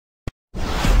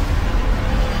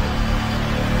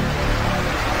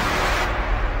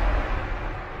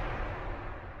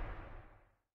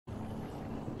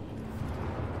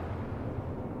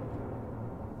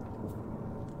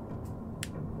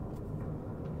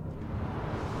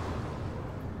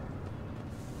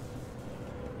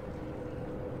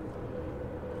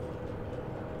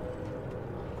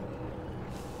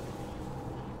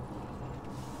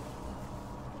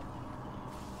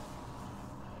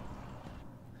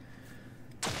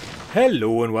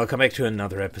Hello and welcome back to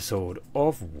another episode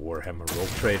of Warhammer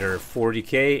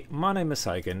 40k. My name is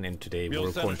Saiken and today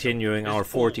we're continuing our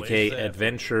 40k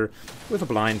adventure with a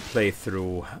blind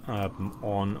playthrough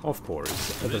on, of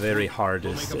course, the very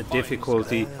hardest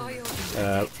difficulty,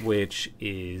 which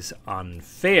is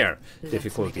unfair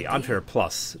difficulty, unfair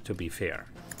plus to be fair.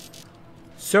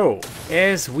 So,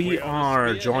 as we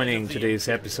are joining today's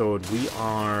episode, we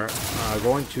are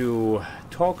going to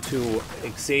talk to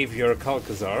Xavier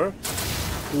Calcazar,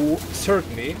 who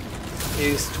certainly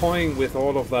is toying with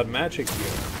all of that magic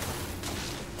here.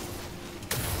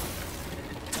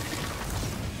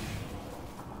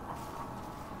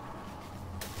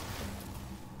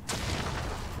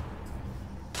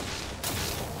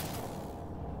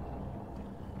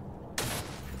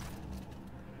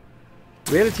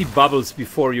 Reality bubbles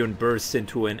before you and bursts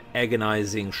into an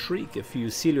agonizing shriek. A few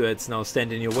silhouettes now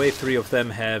stand in your way. 3 of them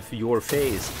have your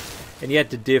face, and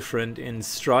yet different in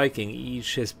striking.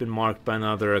 Each has been marked by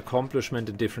another accomplishment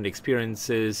and different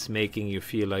experiences, making you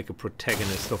feel like a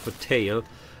protagonist of a tale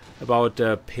about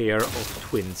a pair of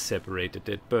twins separated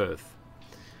at birth.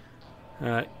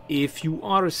 If you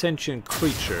are a sentient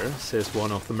creature, says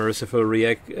one of the merciful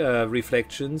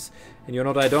reflections, and you're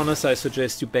not Adonis, I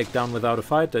suggest you back down without a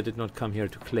fight. I did not come here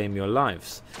to claim your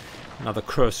lives. Another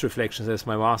cursed reflection says,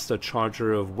 my master,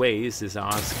 charger of ways, is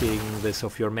asking this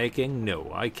of your making.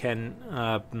 No, I can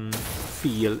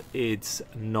feel it's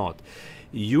not.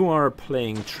 You are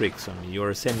playing tricks on me. You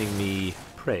are sending me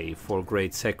prey for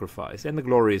great sacrifice. And the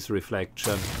glorious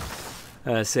reflection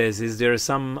says, is there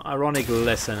some ironic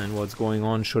lesson in what's going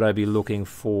on? Should I be looking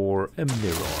for a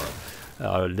mirror?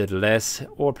 A little less,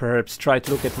 or perhaps try to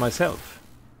look at myself.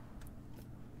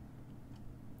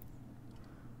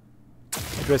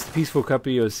 Address the peaceful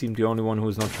couple. You seem the only one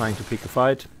who's not trying to pick a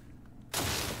fight.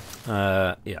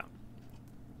 Yeah.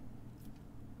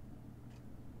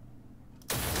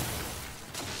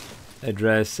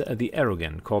 Address the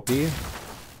arrogant copy.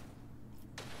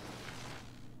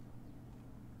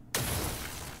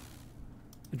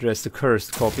 Address the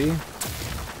cursed copy.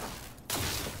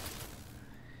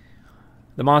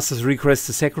 The masters request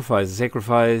a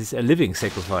sacrifice, a living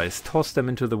sacrifice. Toss them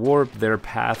into the warp. Their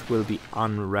path will be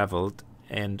unraveled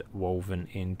and woven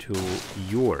into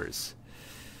yours.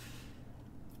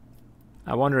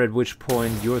 I wonder at which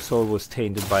point your soul was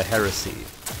tainted by heresy.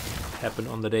 It happened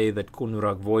on the day that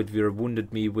Gunrag Voidvir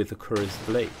wounded me with a cursed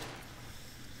blade.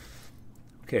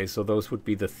 Okay, so those would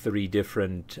be the 3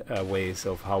 different ways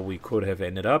of how we could have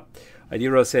ended up.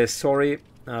 Idira says, sorry,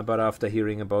 but after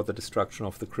hearing about the destruction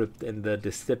of the crypt and the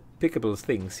despicable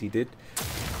things he did,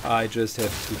 I just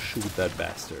have to shoot that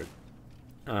bastard.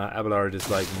 Abelard is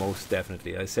like, most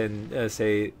definitely. I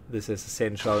say this is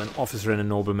essential. An officer and a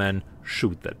nobleman,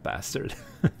 shoot that bastard.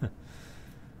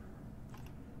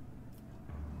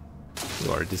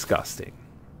 You are disgusting.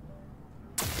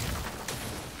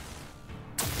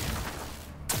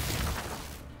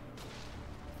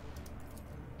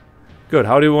 Good.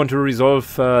 How do you want to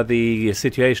resolve the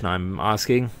situation, I'm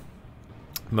asking?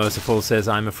 Merciful says,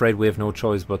 I'm afraid we have no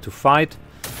choice but to fight.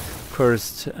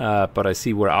 Cursed, but I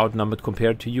see we're outnumbered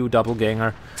compared to you,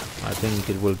 Doppelganger. I think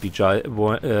it will be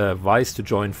wise to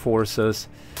join forces.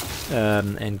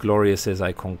 And Gloria says,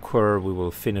 I concur. We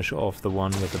will finish off the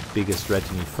one with the biggest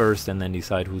retinue first and then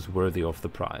decide who's worthy of the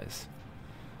prize.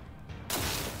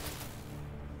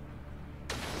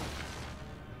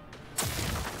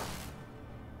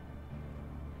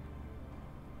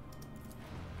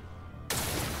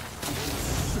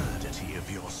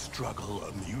 Struggle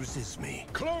amuses me.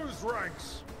 Close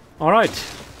ranks. All right.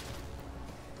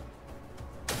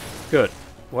 Good.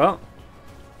 Well,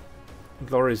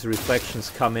 glorious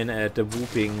reflections come in at a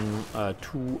whooping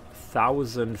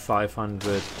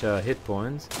 2,500 hit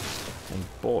points, and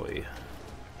boy,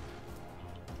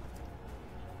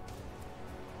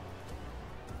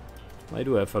 I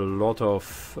do have a lot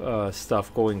of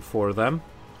stuff going for them.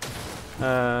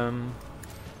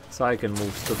 Saiken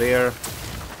moves to there.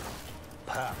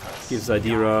 Gives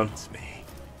Idira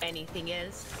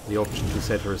the option to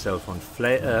set herself on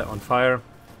fire.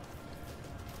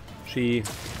 She,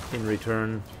 in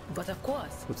return,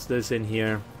 puts this in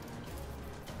here.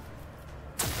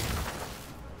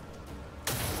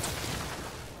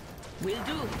 Will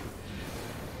do.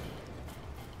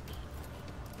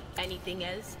 Anything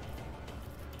else?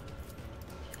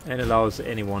 And allows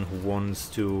anyone who wants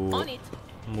to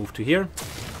move to here.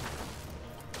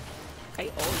 I owe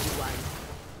you one.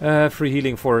 Free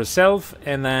healing for herself,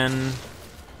 and then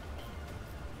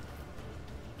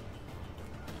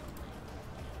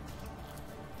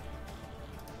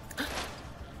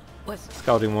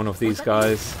scouting one of these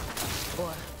guys.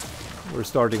 We're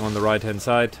starting on the right hand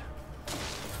side.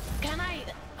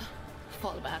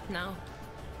 now.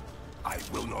 I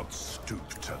will not stoop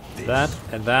to this.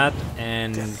 That,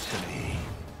 and Destiny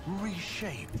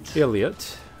reshaped.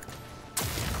 Elliot.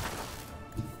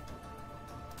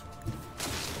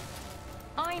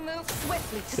 I move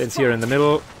swiftly to Stands here in the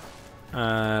middle.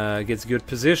 Gets good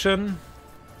position.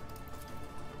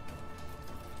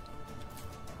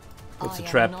 Puts a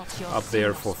trap up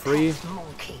there for free.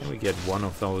 And we get one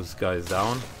of those guys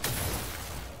down.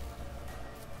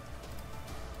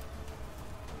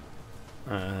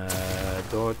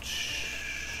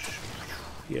 Dodge.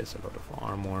 He has a lot of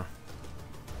armor.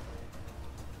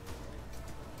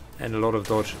 And a lot of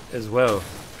dodge as well.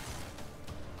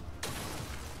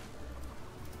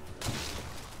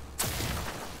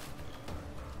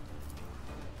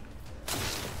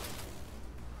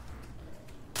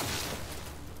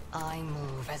 I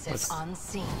move as if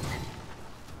unseen.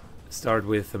 Start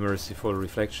with the merciful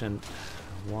reflection.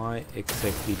 Why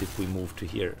exactly did we move to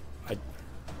here? I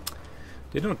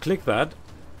did not click that.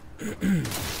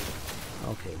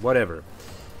 Okay, whatever.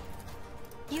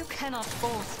 You cannot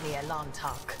force me,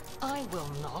 Elantak. I will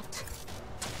not.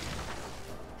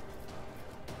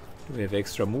 Do we have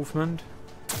extra movement?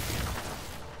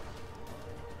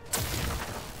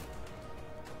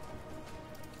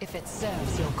 If it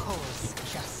serves your cause,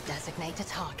 just designate a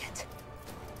target.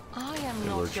 I am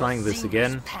not We're your trying this Xenos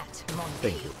again. pet, Thank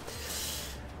monkey. you.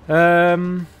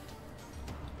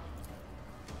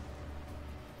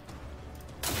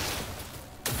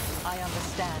 I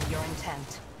understand your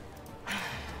intent.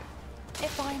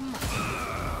 If I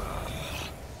must.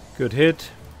 Good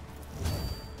hit.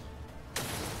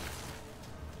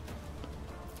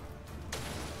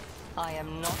 I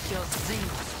am not your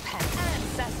Xenos pet.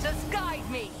 Ancestors, guide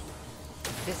me!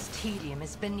 This tedium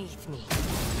is beneath me.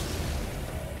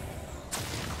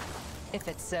 If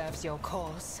it serves your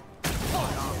cause,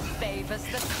 fortune favors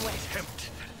the swift.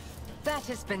 That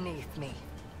is beneath me.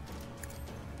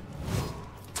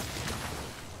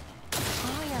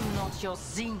 I am not your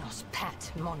Xenos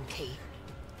pet, monkey.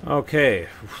 Okay,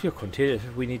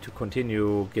 we need to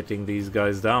continue getting these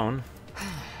guys down.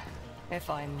 If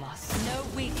I must. No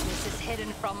weakness is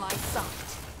hidden from my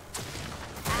sight.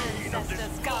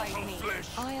 Ancestors guide me.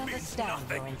 I understand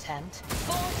your intent.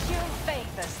 Fortune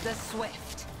favors the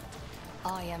swift.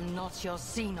 I am not your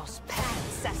Xenos pet.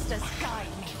 Ancestors guide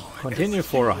me. Continue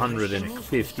for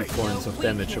 150 points of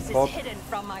damage a Weakness pop. is hidden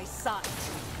from my sight.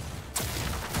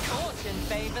 Fortune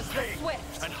favors the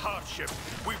swift. And hardship,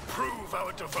 we prove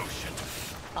our devotion.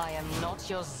 I am not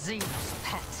your Xenos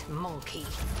pet, monkey.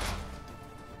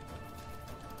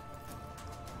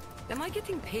 Am I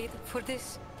getting paid for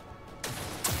this?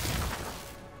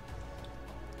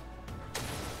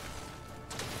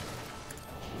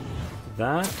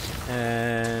 That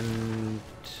and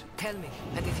Tell me,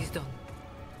 and it is done.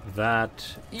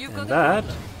 that You've and got a that.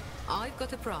 problem. I've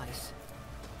got a prize.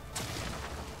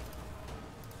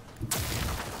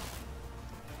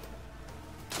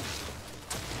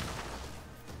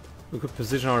 We could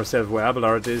position ourselves where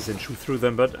Abelard is and shoot through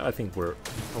them, but I think we're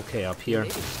okay up here.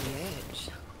 Maybe it's the edge.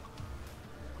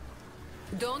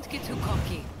 Don't get too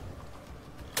cocky.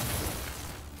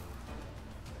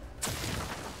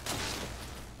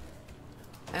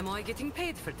 Am I getting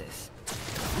paid for this?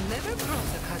 Never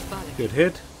cross a Kasbalik. Good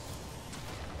hit.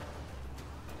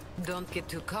 Don't get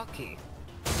too cocky.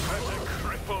 Better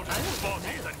crippled in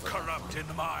body than corrupt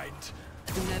in mind.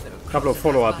 Never Couple of cross a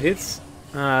follow-up Kasbalik. hits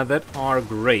that are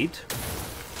great.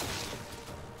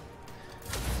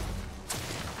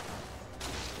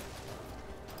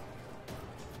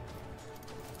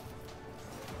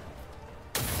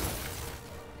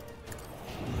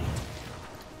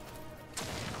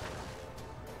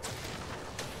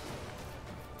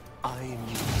 I need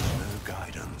no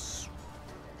guidance.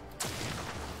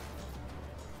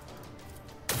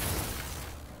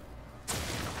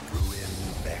 Ruin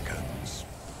beckons.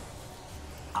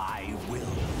 I will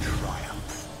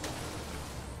triumph.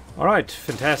 All right,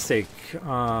 fantastic.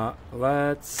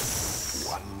 Let's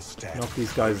One step. knock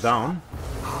these guys down.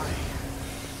 I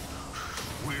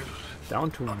will.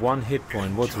 Down to 1 hit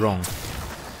point. What's wrong?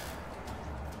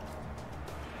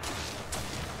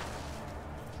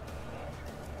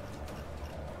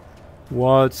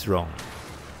 What's wrong?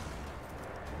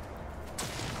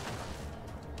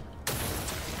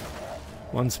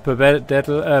 Once per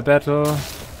battle.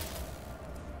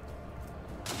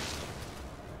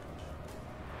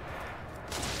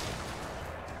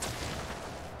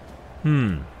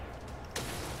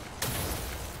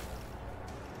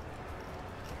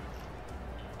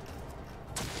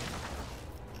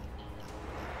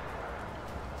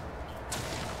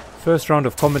 First round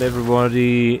of combat,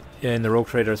 everybody in the Rogue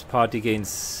Traders party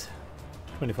gains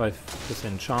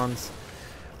 25% chance.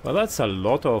 Well, that's a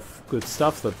lot of good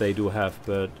stuff that they do have,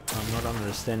 but I'm not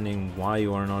understanding why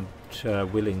you are not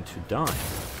willing to die.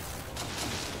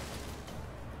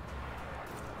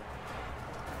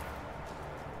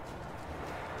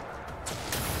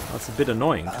 That's a bit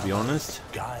annoying, to be honest.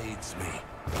 Guides me.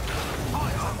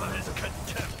 My armor is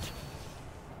contempt.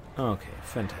 Okay,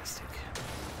 fantastic.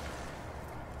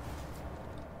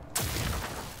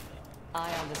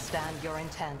 I understand your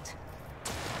intent.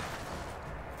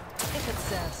 If it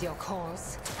serves your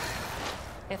cause,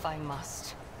 if I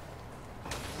must.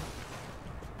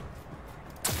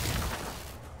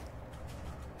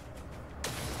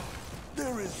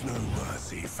 There is no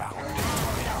mercy found.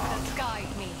 Ancestors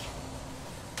guide me.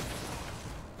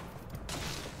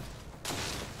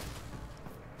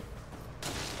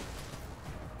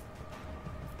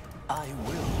 I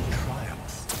will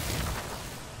triumph.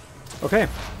 Okay.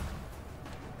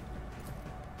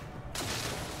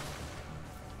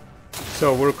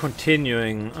 So we're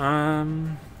continuing.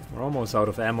 We're almost out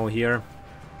of ammo here.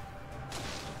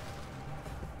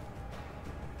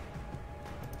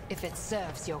 If it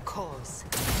serves your cause.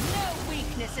 No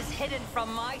weakness is hidden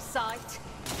from my sight.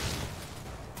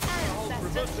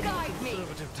 Ancestors guide me.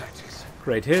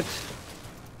 Great hit.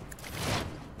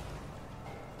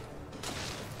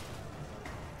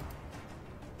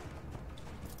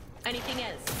 Anything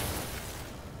else?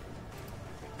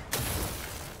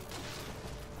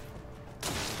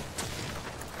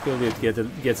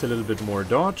 Gilliard gets a little bit more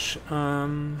dodge.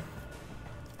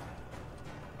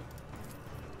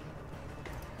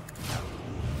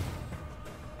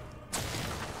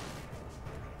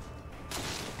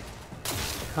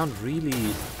 Can't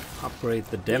really upgrade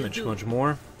the damage much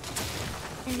more.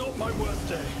 Not my worst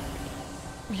day.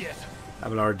 Yet.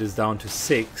 Abelard is down to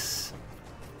 6.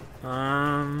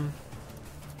 On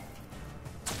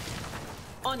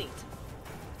it.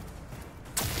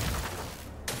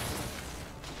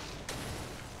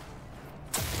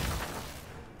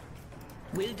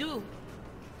 Will do.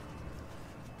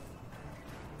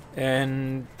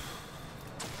 And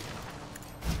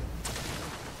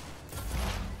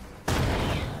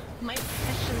My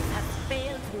passion has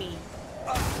failed me.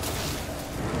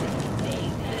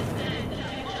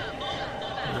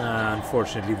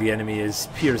 unfortunately the enemy is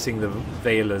piercing the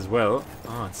veil as well.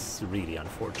 Oh, it's really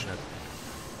unfortunate.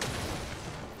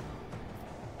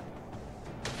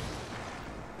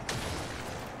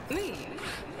 Me,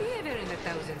 never in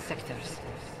 1,000 sectors.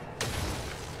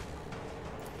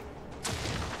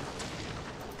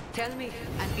 Tell me,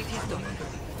 and it is done.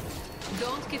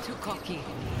 Don't get too cocky.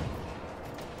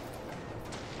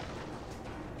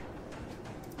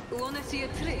 Wanna see a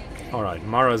trick? Alright,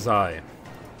 Mara's Eye.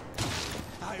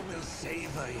 I will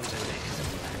savor your elixir.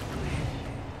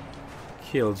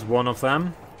 Kills one of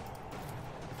them.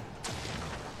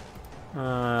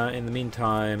 In the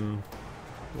meantime,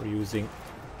 we're using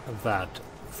that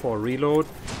for reload.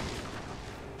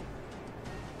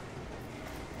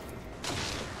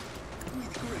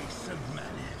 With grace and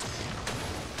manners.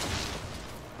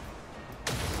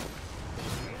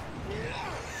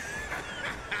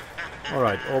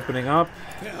 Alright, opening up.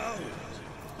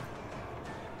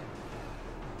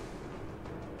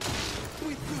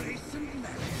 With grace and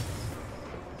manners.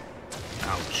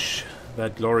 Ouch.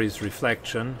 That Glory's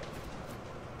reflection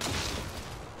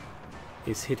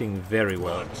is hitting very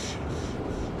well.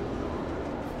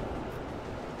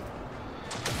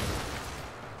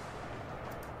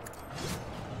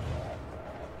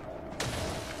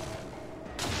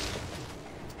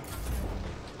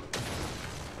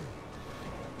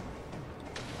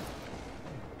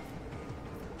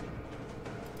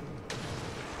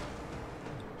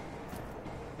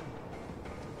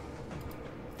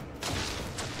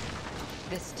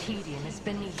 This tedium is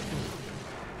beneath me.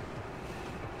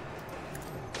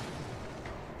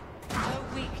 No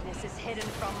weakness is hidden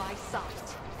from my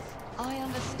sight. I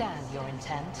understand your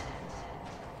intent.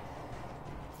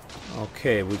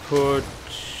 Okay, we could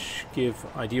give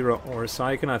Idira or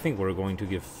Syken. I think we're going to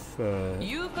give...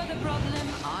 You've got a problem,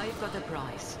 I've got a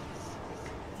prize.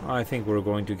 I think we're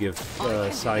going to give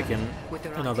Syken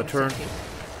another turn.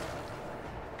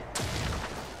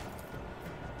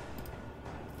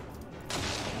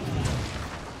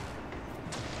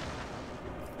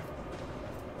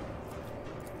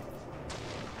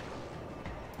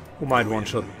 Who might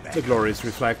one-shot the Glorious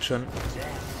Reflection.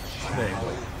 There you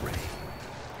go.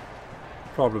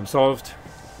 Problem solved.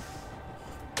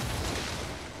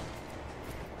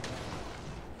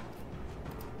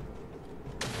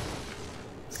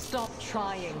 Stop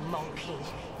trying, monkey.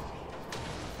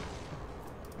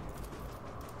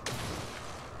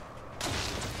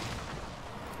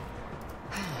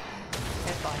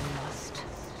 If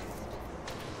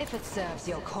If it serves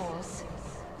your cause.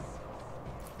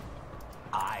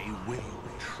 I will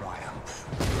triumph.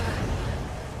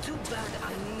 Too bad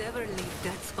I never leave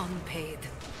debts unpaid.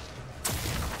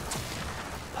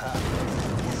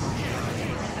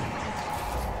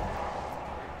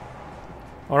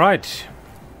 All right.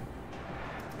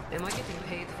 Am I getting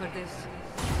paid for this?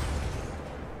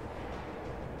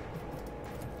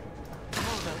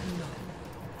 How about no?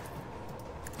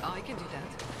 I can do that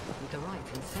with the right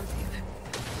incentive.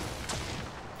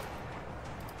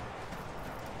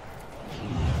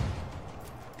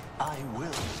 I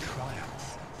will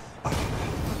triumph.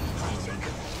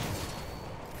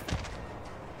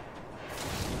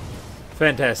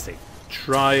 Fantastic.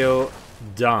 Trial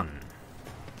done.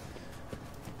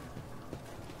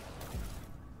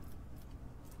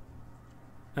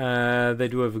 They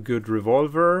do have a good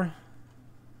revolver,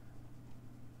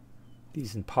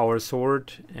 decent power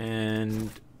sword, and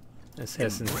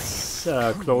assassin's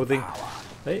clothing.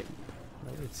 It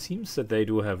seems that they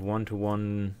do have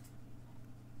one-to-one.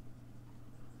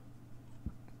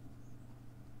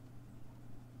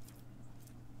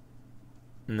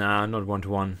 Nah, not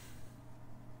one-to-one.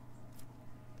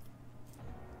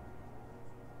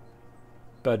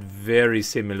 But very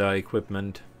similar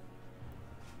equipment.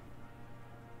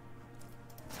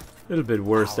 A little bit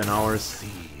worse than ours.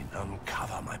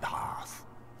 Uncover my path.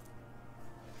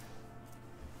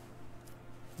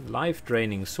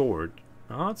 Life-draining sword.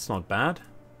 Oh, it's not bad.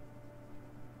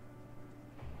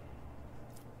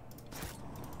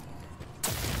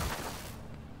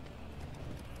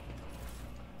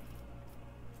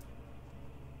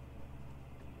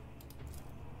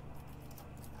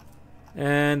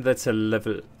 And that's a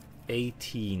level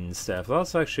 18 staff.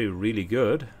 That's actually really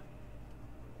good.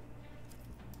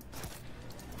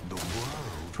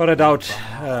 But I doubt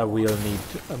we'll need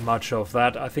much of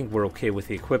that. I think we're okay with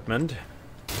the equipment.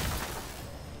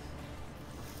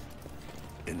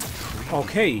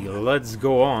 Okay, let's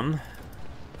go on.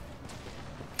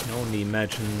 I can only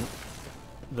imagine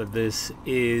that this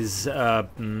is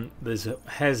this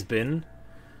has been.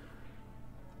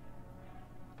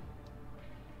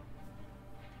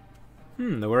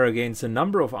 They were against a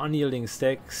number of unyielding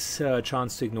stacks,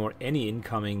 chance to ignore any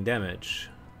incoming damage.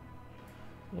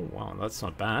 Oh wow, that's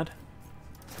not bad.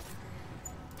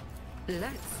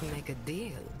 Let's make a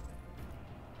deal.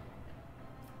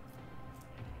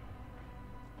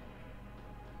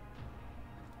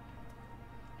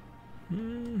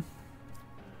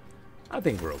 I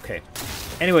think we're okay.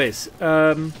 Anyways,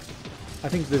 I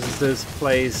think this is this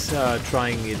place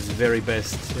trying its very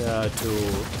best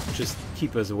to just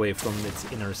keep us away from its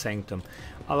inner sanctum.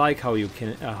 I like how you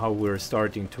can how we're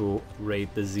starting to raid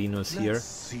the Xenos here. Let's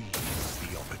seize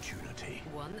the opportunity.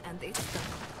 One and it's done.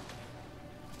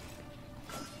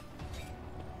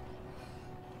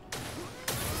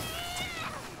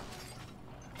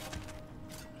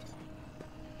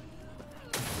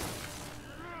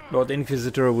 Lord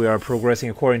Inquisitor, we are progressing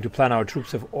according to plan. Our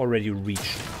troops have already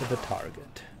reached the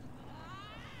target.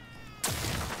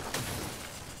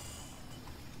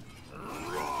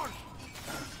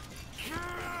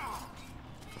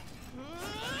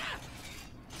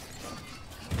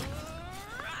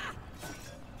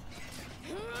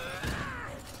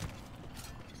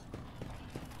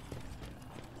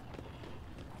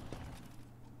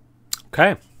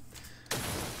 Okay.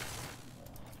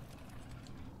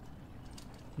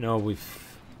 No,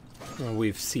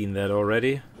 we've seen that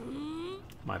already.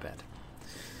 My bad.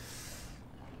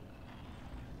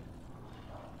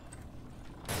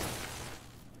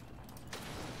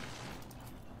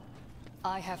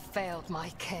 I have failed my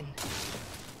kin.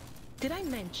 Did I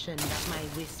mention that my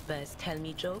whispers tell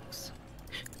me jokes?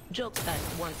 Jokes that,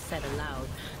 once said aloud,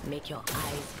 make your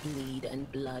eyes bleed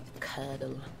and blood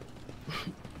curdle.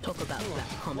 Talk about black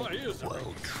comedy. The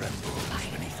world trembles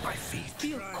beneath my feet.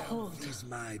 Feel cold. Is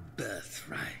my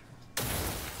birthright.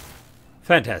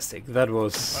 Fantastic. That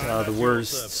was the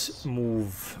worst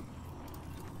move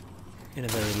in a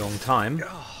very long time.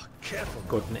 Oh, careful.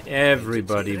 Gotten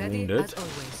everybody Ready wounded. as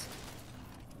always.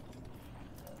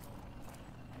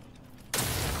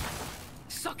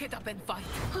 Suck it up and fight.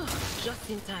 Just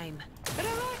in time.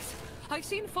 Relax. I've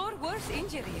seen far worse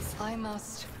injuries. I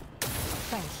must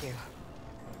thank you.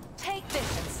 Take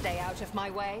this and stay out of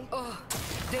my way. Oh,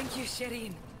 thank you,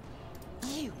 Shireen.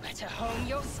 You better hone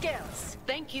your skills.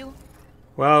 Thank you.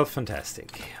 Well,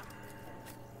 fantastic.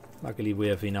 Luckily we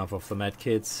have enough of the med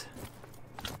kits.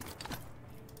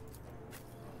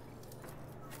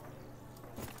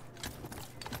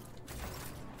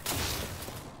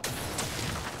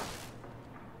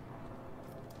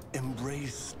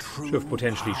 Embrace true Should have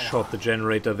potentially power. shot the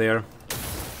generator there.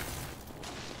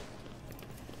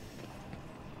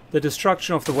 The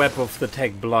destruction of the web of the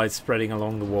tech blight spreading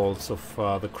along the walls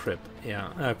of the crypt.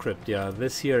 Yeah,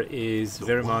 this here is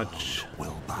very much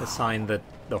a sign that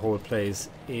the whole place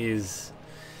is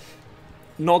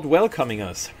not welcoming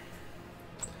us.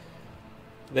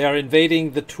 They are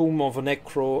invading the tomb of the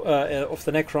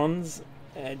Necrons.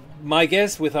 And my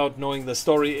guess, without knowing the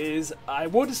story, is I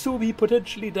would assume he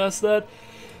potentially does that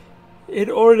in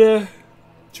order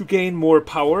to gain more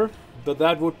power, but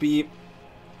that would be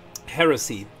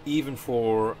heresy, even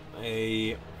for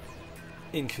a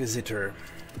Inquisitor.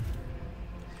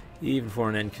 Even for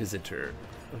an Inquisitor,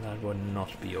 that would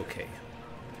not be okay.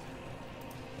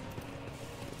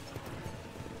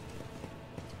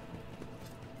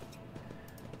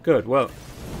 Good, well.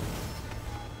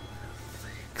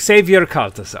 Xavier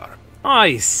Caltazar,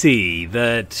 I see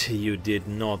that you did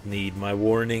not need my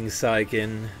warning,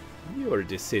 Saikin. Your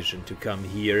decision to come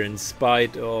here in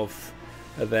spite of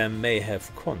them may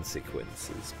have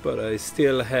consequences, but I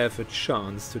still have a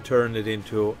chance to turn it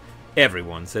into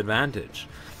everyone's advantage,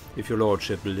 if your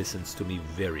lordship listens to me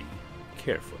very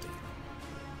carefully.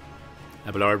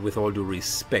 Abelard, with all due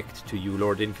respect to you,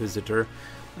 Lord Inquisitor,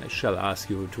 I shall ask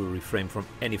you to refrain from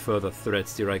any further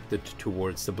threats directed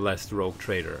towards the blessed rogue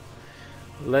trader.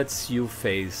 Lets you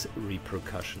face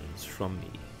repercussions from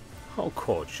me. How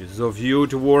courteous of you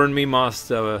to warn me,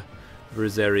 Master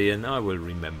Verzerian. I will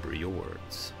remember your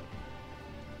words.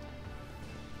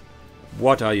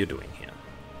 What are you doing here?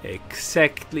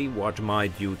 Exactly what my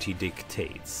duty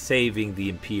dictates. Saving the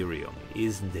Imperium.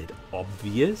 Isn't it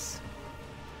obvious?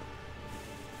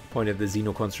 Point of the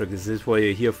Xenoconstruct, is this what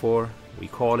you're here for? We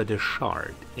call it a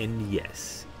shard, and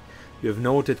yes, you have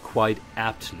noted quite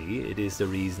aptly, it is the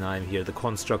reason I'm here. The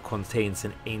construct contains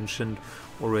an ancient,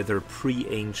 or rather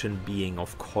pre-ancient being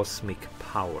of cosmic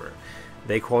power.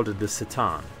 They called it the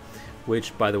Satan,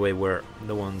 which, by the way, were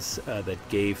the ones that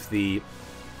gave the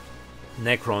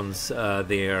Necrons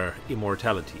their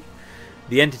immortality.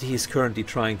 The entity is currently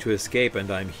trying to escape,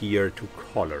 and I'm here to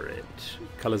collar it.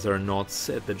 Calazar nods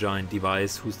at the giant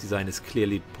device, whose design is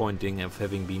clearly pointing of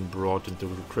having been brought into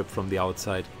the crypt from the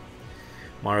outside.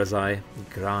 Mara's eye,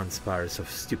 grand spires of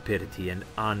stupidity and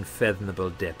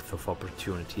unfathomable depth of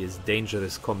opportunity, is a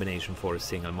dangerous combination for a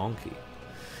single monkey.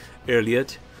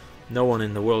 Elliot, no one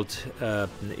in the world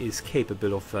is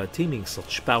capable of teaming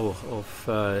such power of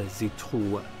the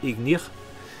true Ignir.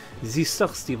 The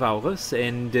Stars Devourers,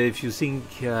 and if you think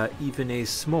even a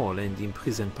small and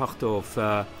imprisoned part of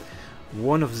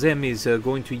one of them is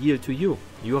going to yield to you,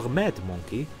 you are mad,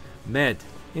 monkey. Mad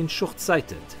and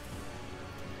short-sighted.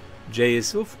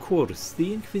 Jace, of course,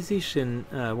 the Inquisition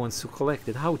wants to collect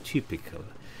it. How typical.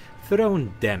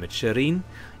 Thrown damage, Shireen.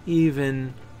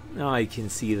 Even I can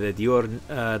see that you're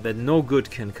that no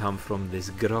good can come from this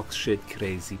grok shit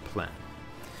crazy plan.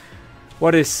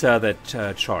 What is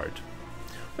that chart?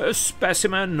 A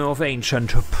specimen of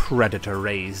ancient predator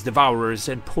race, devourers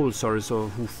and pulsars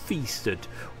who feasted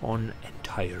on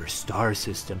entire star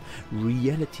system,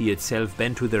 reality itself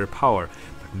bent to their power.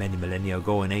 But many millennia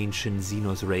ago an ancient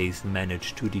Xenos race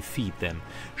managed to defeat them,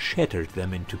 shattered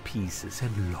them into pieces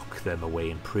and locked them away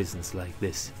in prisons like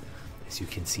this, as you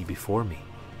can see before me.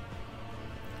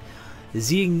 The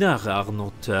Ignar are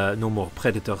not no more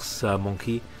predators,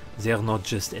 monkey. They are not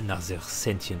just another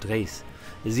sentient race.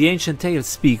 The ancient tales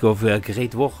speak of a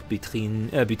great war between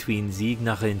the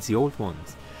Ignar and the Old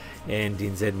Ones, and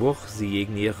in that war the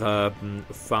Ignir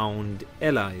found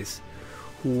allies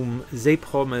whom they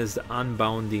promised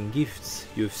unbounding gifts.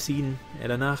 You've seen,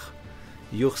 Eleanor,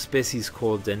 your species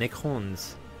called the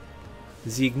Necrons.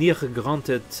 The Ignir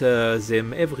granted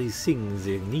them everything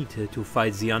they needed to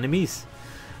fight the enemies,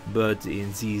 but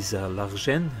in these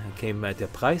l'argent came at a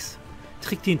price.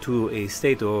 Tricked into a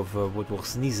state of what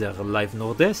was neither life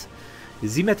nor death,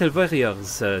 the metal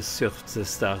warriors served the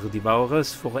Star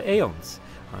Devourers for aeons,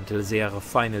 until they are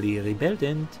finally rebelled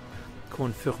and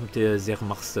confirmed their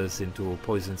masters into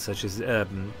prisons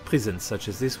such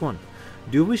as this one.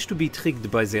 Do you wish to be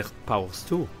tricked by their powers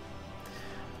too?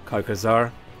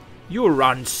 Kalkazar, your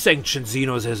unsanctioned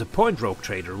Xenos has a point, rogue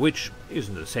trader, which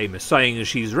isn't the same as saying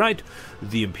she's right.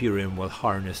 The Imperium will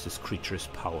harness this creature's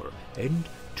power and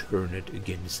turn it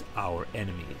against our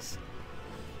enemies.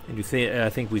 And you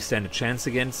think we stand a chance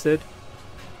against it?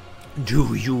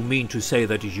 Do you mean to say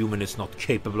that a human is not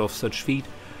capable of such feat?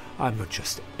 I'm not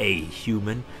just a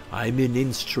human, I'm an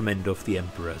instrument of the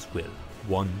Emperor's will,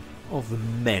 one of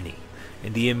many,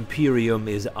 and the Imperium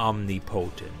is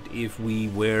omnipotent. If we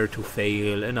were to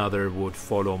fail, another would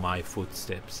follow my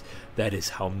footsteps. That is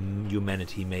how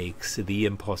humanity makes the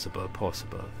impossible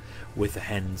possible, with the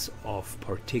hands of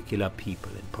particular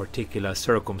people in particular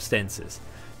circumstances.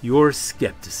 Your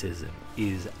skepticism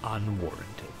is unwarranted.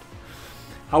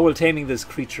 How will taming this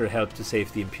creature help to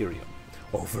save the Imperium?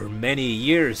 Over many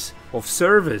years of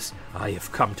service, I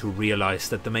have come to realize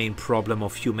that the main problem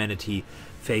of humanity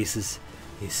faces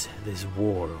is this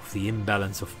war of the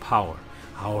imbalance of power.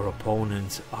 Our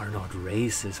opponents are not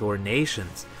races or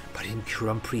nations, but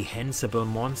incomprehensible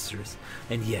monsters,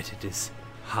 and yet it is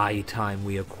high time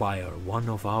we acquire one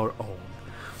of our own.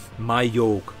 My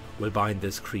yoke will bind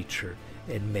this creature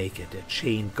and make it a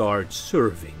chained guard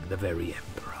serving the very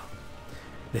Emperor.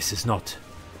 This is not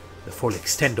the full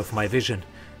extent of my vision.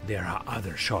 There are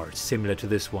other shards similar to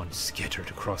this one scattered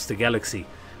across the galaxy.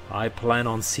 I plan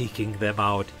on seeking them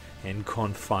out and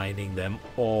confining them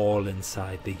all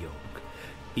inside the yoke.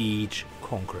 Each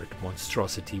conquered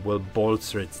monstrosity will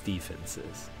bolster its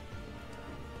defenses.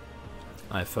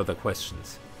 I have further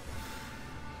questions.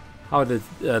 How did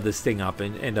this thing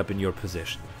end up in your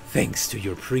possession? Thanks to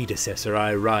your predecessor,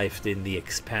 I arrived in the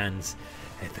Expanse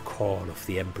at the call of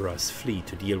the Emperor's fleet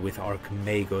to deal with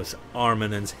Archmago's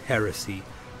Armamen's heresy,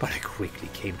 but I quickly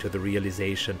came to the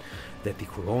realization that the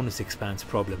Coronis Expanse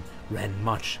problem ran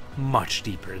much, much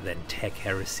deeper than tech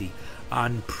heresy,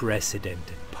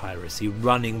 unprecedented piracy,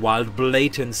 running wild,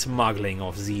 blatant smuggling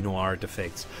of Xeno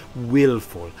artifacts,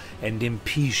 willful and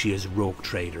impetuous rogue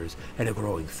traders, and a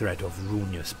growing threat of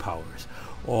ruinous powers.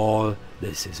 All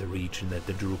this is a region that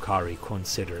the Drukhari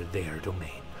consider their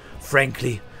domain.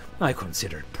 Frankly, I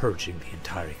considered purging the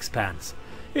entire Expanse.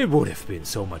 It would have been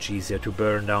so much easier to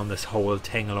burn down this whole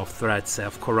tangle of threats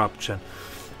of corruption,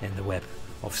 and the web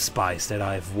of spies that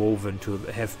I have woven to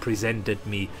have presented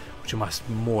me which a much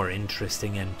more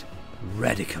interesting and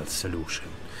radical solution.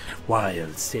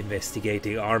 Whilst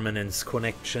investigating Armanen's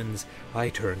connections, I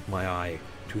turned my eye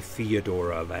to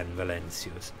Theodora van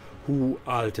Valencius, who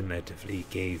ultimately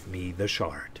gave me the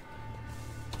shard.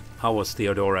 How was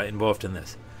Theodora involved in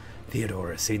this?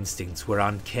 Theodora's instincts were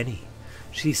uncanny.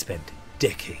 She spent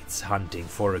decades hunting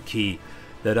for a key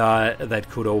that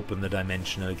could open the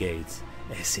dimensional gates,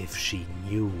 as if she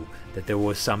knew that there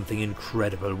was something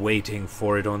incredible waiting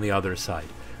for it on the other side.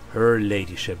 Her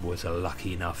ladyship was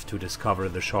lucky enough to discover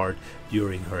the shard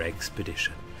during her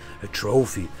expedition, a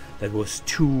trophy that was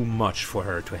too much for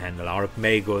her to handle.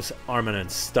 Archmago's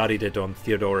Armament studied it on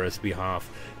Theodora's behalf,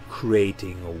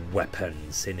 creating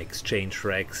weapons in exchange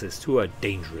for access to a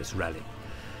dangerous relic.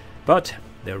 But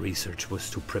their research was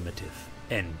too primitive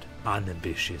and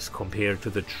unambitious compared to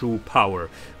the true power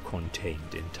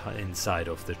contained inside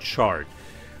of the shard.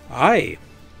 I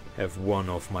have one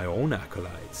of my own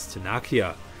acolytes.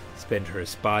 Tanakia spent her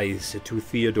spies to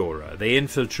Theodora. They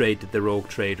infiltrated the rogue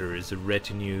traders'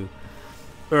 retinue,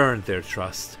 earned their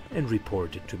trust, and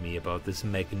reported to me about this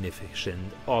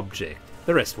magnificent object.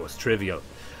 The rest was trivial.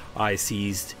 I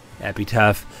seized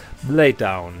Epitaph, laid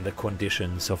down the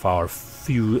conditions of our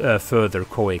further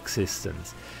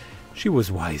coexistence. She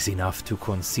was wise enough to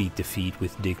concede defeat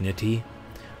with dignity.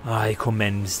 I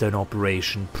commenced an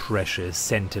Operation Precious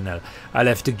Sentinel. I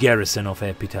left the garrison of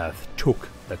Epitaph, took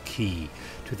the key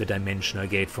to the dimensional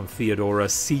gate from Theodora,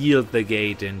 sealed the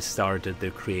gate, and started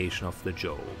the creation of the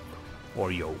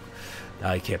yoke.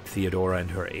 I kept Theodora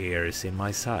and her heirs in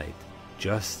my sight,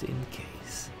 just in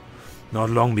case. Not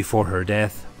long before her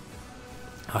death,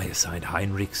 I assigned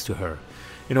Heinrichs to her,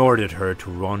 and ordered her to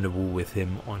rendezvous with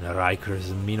him on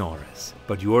Rikers Minores,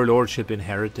 but your lordship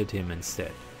inherited him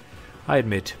instead. I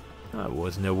admit, I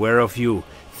wasn't aware of you.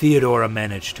 Theodora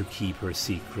managed to keep her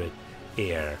secret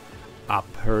heir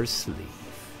up her sleeve.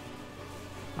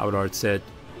 Abelard said,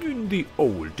 in the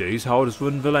old days, House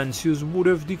van Valencius would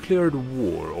have declared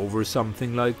war over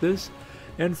something like this,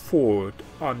 and fought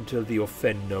until the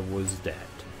offender was dead.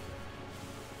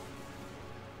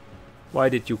 Why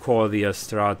did you call the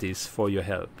Astrates for your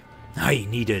help? I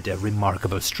needed a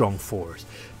remarkable strong force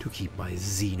to keep my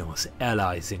Xenos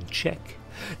allies in check.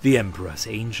 The Emperor's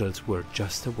angels were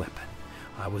just a weapon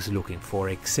I was looking for,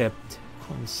 except,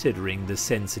 considering the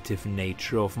sensitive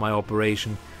nature of my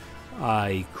operation,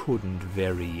 I couldn't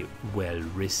very well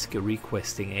risk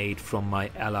requesting aid from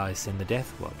my allies in the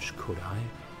Death Watch, could I?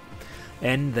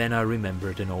 And then I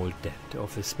remembered an old debt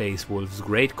of a Space Wolf's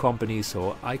great company,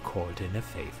 so I called in a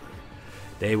favor.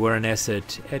 They were an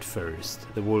asset at first.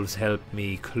 The wolves helped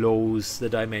me close the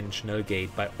dimensional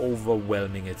gate by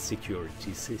overwhelming its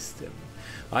security system.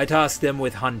 I tasked them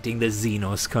with hunting the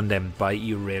Xenos condemned by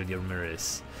Aurelian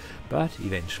Miris, but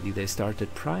eventually they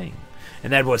started prying,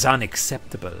 and that was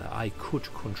unacceptable. I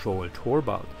could control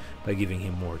Torvald by giving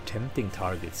him more tempting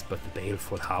targets, but the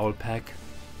baleful Howl Pack,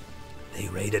 they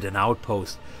raided an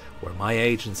outpost where my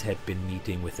agents had been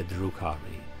meeting with the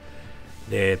Drukhari.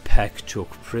 The pack took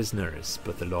prisoners,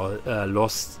 but the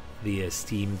lost the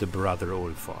esteemed brother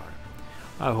Ulfar.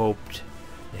 I hoped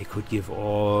they could give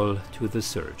all to the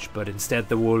search, but instead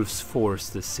the wolves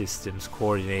forced the system's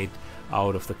coordinate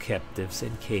out of the captives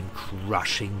and came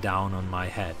crushing down on my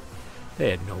head.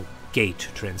 They had no gate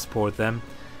to transport them.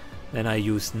 Then I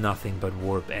used nothing but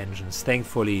warp engines.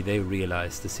 Thankfully, they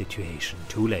realized the situation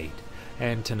too late,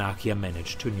 and Tanakia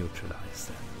managed to neutralize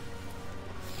them.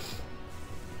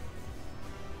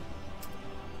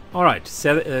 Alright,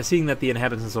 seeing that the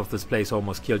inhabitants of this place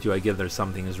almost killed you, I gather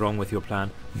something is wrong with your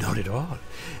plan. Not at all.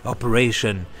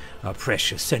 Operation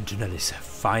Precious Sentinel is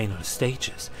final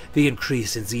stages. The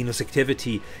increase in Xenos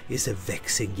activity is a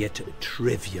vexing yet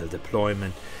trivial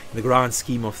deployment. In the grand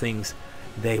scheme of things,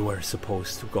 they were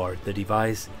supposed to guard the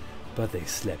device, but they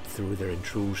slept through their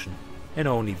intrusion, and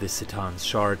only the Citan's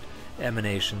shard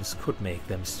emanations could make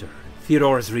them stir.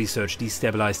 Theodore's research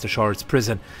destabilized the shard's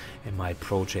prison, and my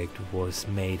project was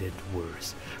made it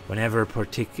worse. Whenever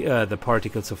the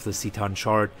particles of the Citan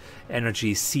shard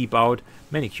energy seep out,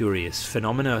 many curious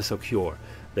phenomena occur.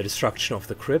 The destruction of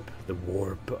the crypt, the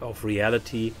warp of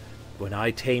reality. When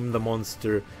I tame the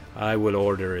monster, I will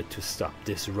order it to stop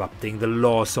disrupting the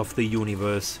laws of the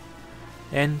universe.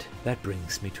 And that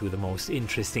brings me to the most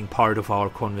interesting part of our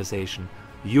conversation.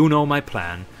 You know my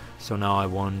plan, so now I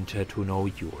want to know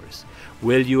yours.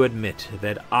 Will you admit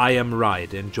that I am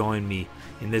right and join me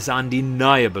in this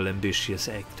undeniable ambitious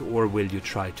act, or will you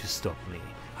try to stop me?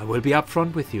 I will be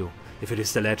upfront with you. If it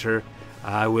is the latter,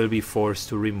 I will be forced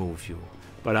to remove you.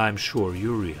 But I'm sure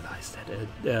you realize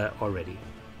that already.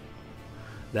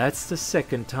 That's the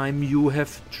second time you have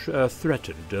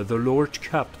threatened the Lord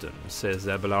Captain, says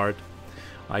Abelard.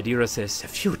 Idira says, the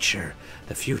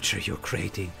future you're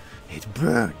creating, it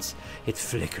burns, it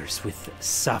flickers with the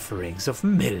sufferings of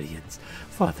millions,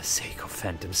 for the sake of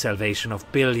phantom salvation of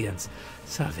billions,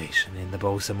 salvation in the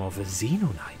bosom of a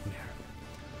xeno-nightmare.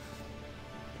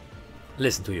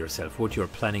 Listen to yourself, what you're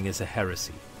planning is a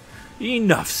heresy.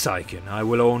 Enough, Syken, I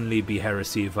will only be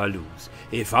heresy if I lose.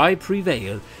 If I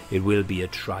prevail, it will be a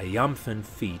triumphant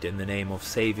feat in the name of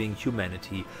saving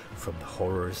humanity from the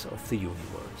horrors of the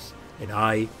universe. And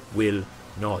I will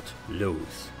not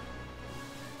lose.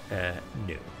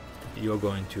 No. You're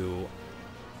going to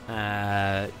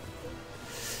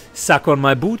suck on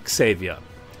my boot, Xavier.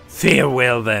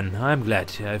 Farewell, then. I'm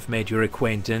glad I've made your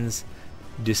acquaintance,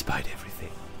 despite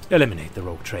everything. Eliminate the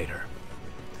rogue traitor.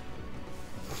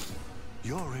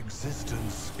 Your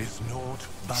existence is naught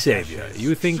but Xavier, ashes.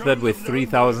 you think that with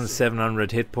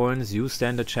 3,700 hit points you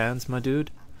stand a chance, my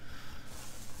dude?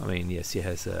 I mean, yes, he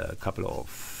has a couple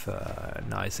of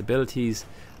nice abilities,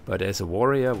 but as a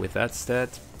warrior with that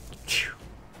stat,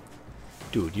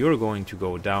 dude, you're going to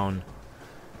go down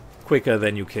quicker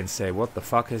than you can say what the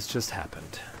fuck has just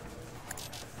happened.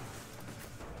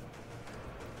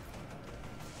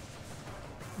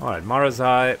 Alright,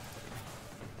 Marazai,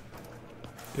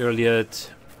 Iliad,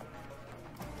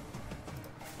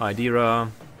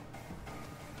 Idira,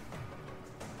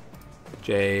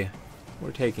 Jay,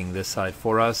 we're taking this side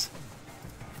for us,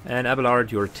 and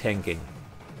Abelard, you're tanking,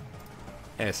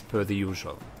 as per the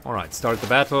usual. Alright, start the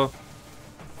battle,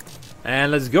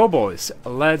 and let's go, boys,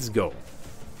 let's go.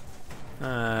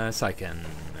 Syken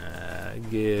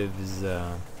gives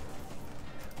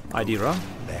Idira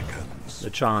the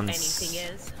chance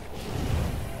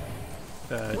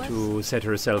to set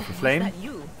herself aflame,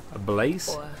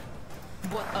 ablaze.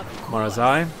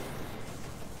 Marazai.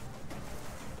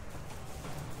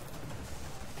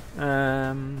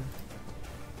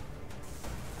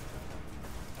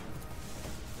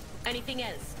 Anything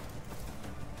else?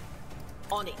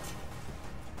 On it.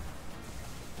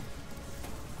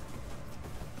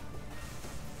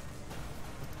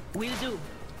 Will do.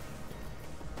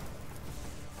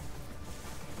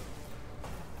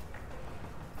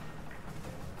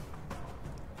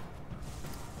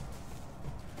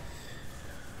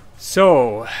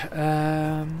 So,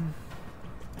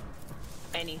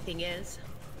 anything else?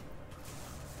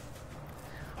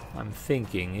 I'm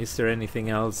thinking, is there anything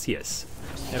else? Yes.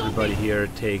 Everybody here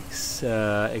takes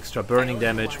extra burning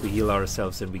damage, we heal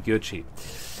ourselves and we Gucci.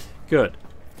 Good.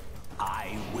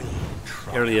 I will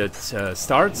try. Iliad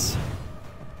starts.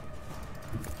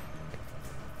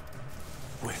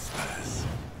 Whispers,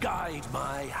 guide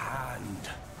my hand.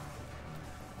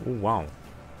 Oh, wow.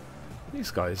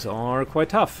 These guys are quite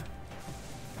tough.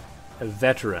 A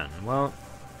veteran, well...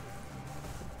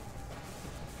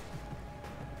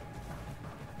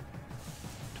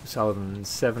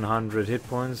 2,700 hit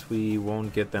points, we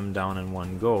won't get them down in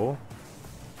one go.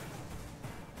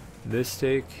 This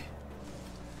take...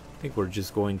 I think we're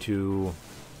just going to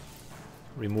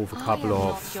remove a couple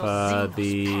of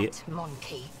the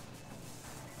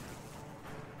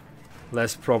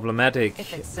less problematic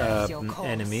If it serves your cause.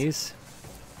 enemies.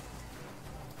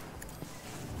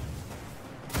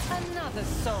 Another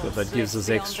soul So that gives us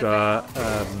slips beyond the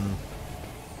extra. veil.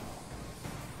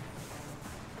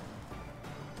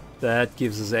 That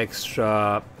gives us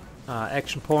extra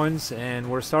action points, and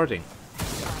we're starting. I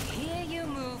hear you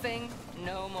moving.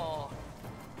 No more.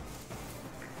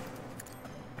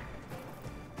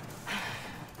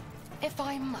 If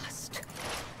I must.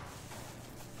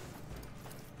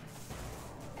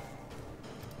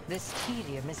 This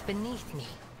tedium is beneath me.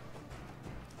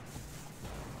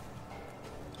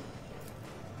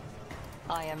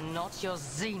 I am not your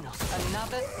Xenos.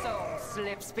 Another soul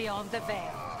slips beyond the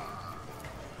veil.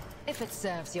 If it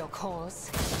serves your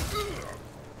cause.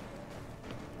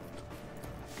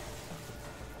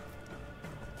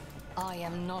 I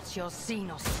am not your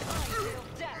Xenos. I feel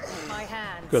death in my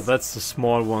hands. Good, that's the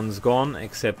small ones gone,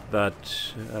 except that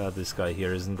this guy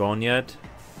here isn't gone yet.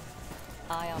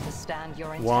 I understand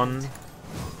your intent. 1,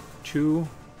 2,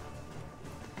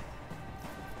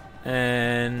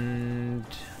 and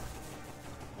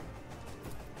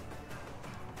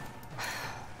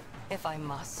If I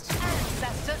must.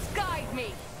 Ancestors, guide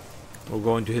me! we're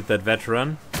going to hit that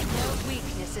veteran. No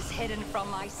weakness is hidden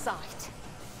from my sight.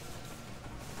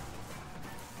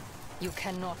 You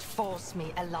cannot force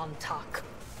me, Elantak.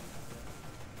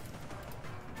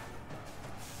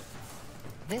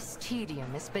 This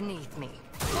tedium is beneath me.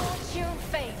 Fortune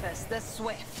favors the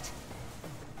swift.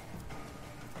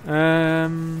 I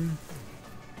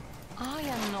I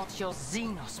am not your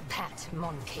Xenos pet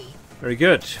monkey. Very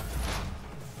good.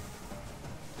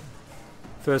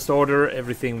 First order,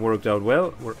 everything worked out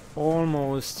well. We're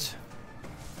almost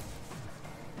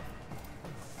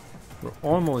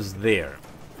there.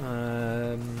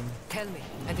 Tell me,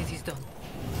 and it is done.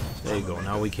 There you go.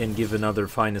 Now we can give another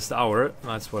finest hour.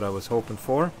 That's what I was hoping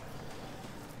for.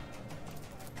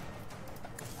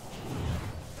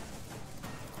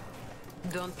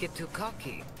 Don't get too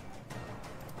cocky.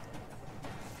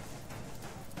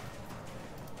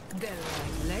 There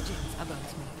are legends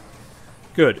about me.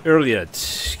 Good.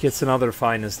 Earliet gets another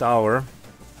finest hour.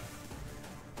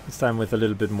 This time with a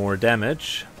little bit more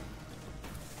damage.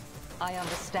 I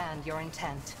understand your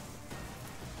intent.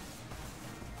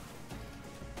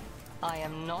 I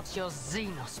am not your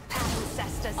Xenos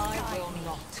ancestors. I will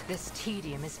not. This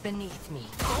tedium is beneath me.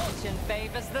 Fortune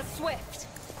favors the swift.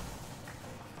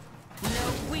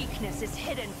 No weakness is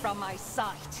hidden from my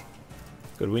sight.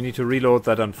 Good. We need to reload.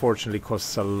 That unfortunately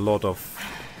costs a lot of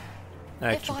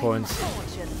action points.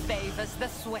 Fortune favors the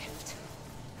swift.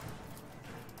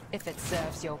 If it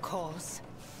serves your cause.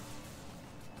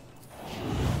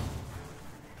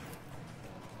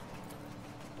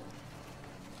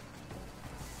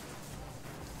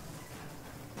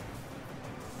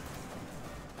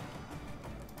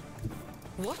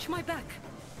 Watch my back.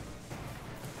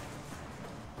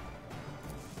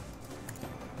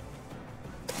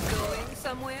 Going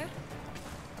somewhere?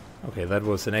 Okay, that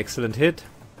was an excellent hit.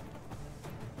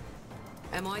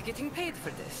 Am I getting paid for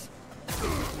this?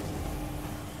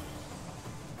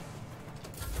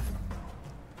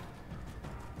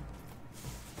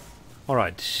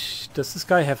 Alright, does this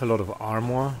guy have a lot of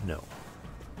armor? No.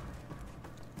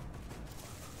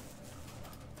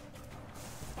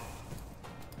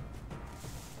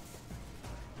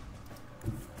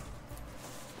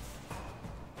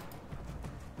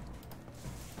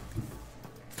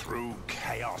 Through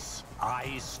chaos,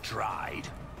 I stride.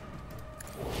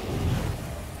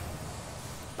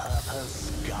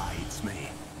 Purpose guides me.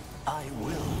 I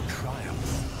will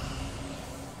triumph.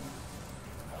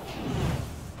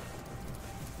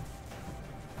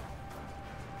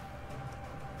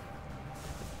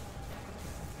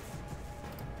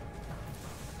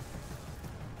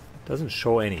 Doesn't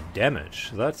show any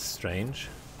damage. That's strange.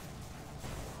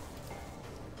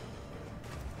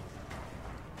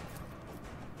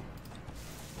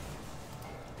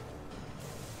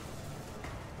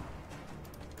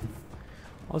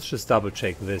 Let's just double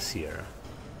check this here.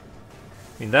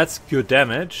 I mean, that's good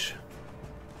damage.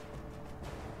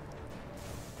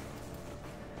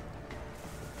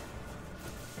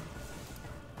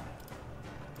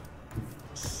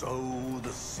 Sow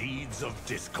the seeds of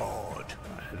discord.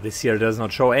 This here does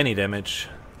not show any damage.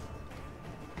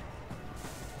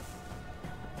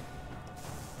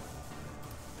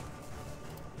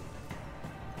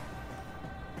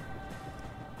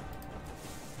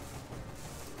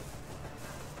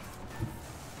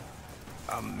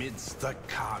 Amidst the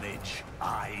carnage,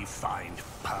 I find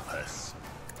purpose.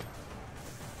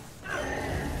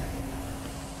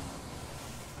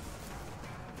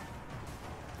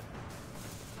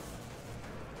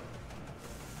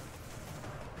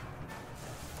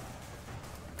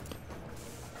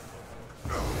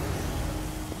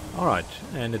 Alright,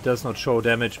 and it does not show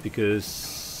damage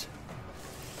because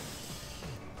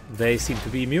they seem to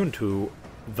be immune to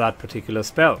that particular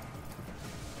spell.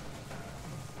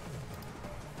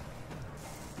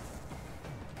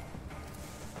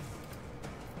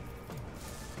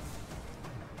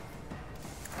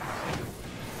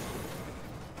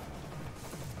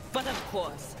 But of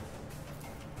course.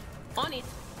 On it.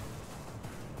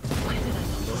 Why did I not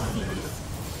see this?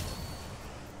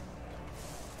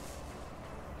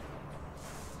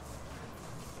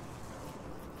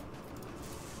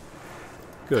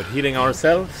 Good, healing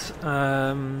ourselves.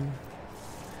 I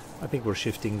think we're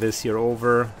shifting this here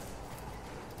over.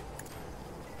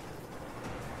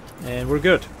 And we're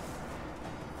good.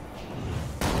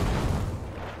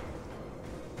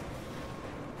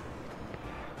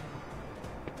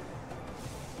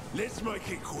 Let's make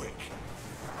it quick.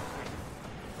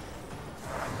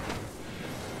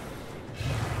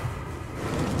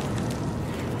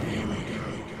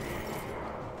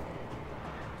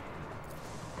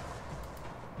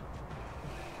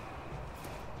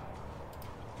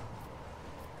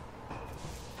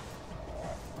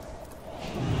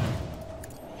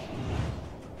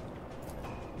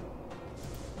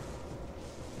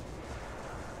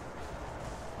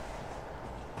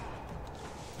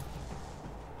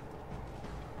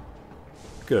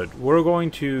 Good. We're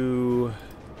going to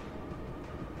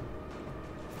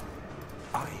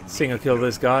single kill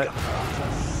this guy.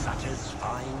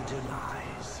 Satisfying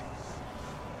demise.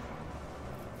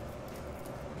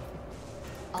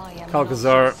 I am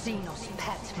Kalkazar. not Xenos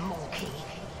pet monkey.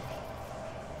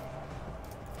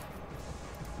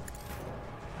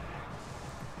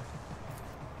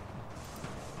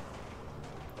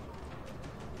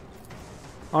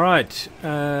 All right.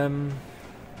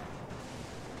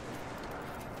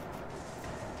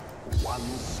 One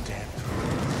step.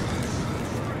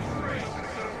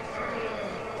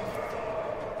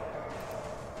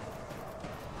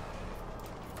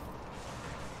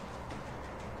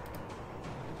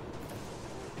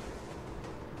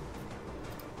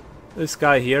 This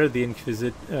guy here, the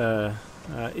Inquisit,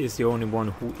 is the only one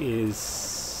who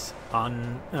is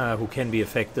who can be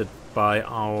affected by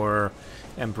our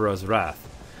Emperor's Wrath.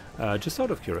 Just out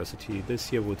of curiosity, this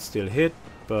here would still hit,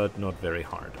 but not very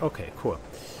hard. Okay, cool.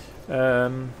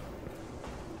 Ruin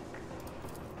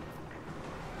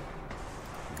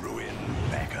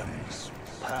beckons.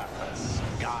 Purpose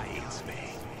guides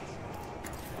me.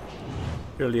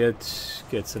 Iliad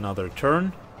gets another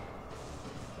turn.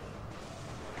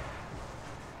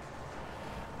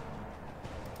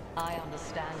 I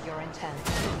understand your intent.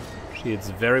 She hits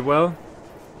very well.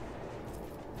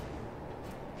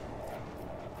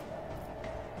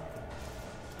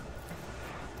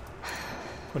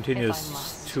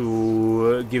 Continues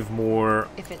to give more.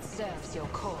 If it serves your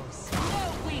cause.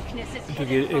 No weakness is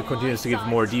hidden from Continues to my give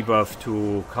more sight. debuff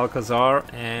to Kalkazar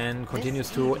and continues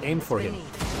This to evening aim is for him.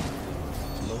 beneath.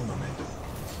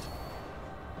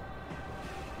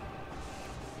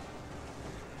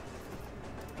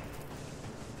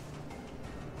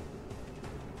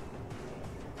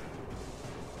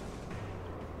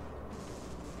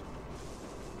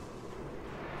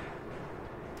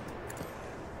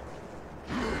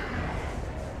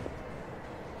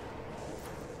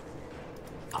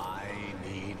 I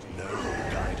need no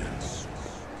guidance.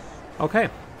 Okay.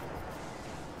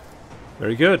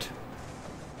 Very good.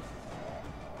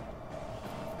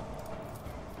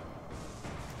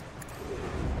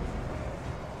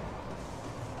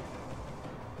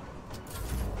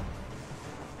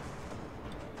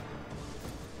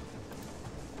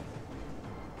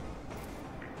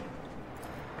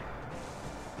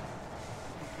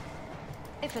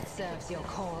 If it serves your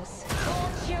cause.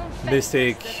 Fortune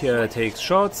Mystic favors the takes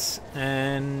shots,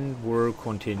 and we're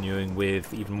continuing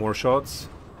with even more shots.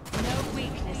 swift. No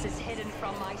weakness is hidden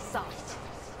from my sight.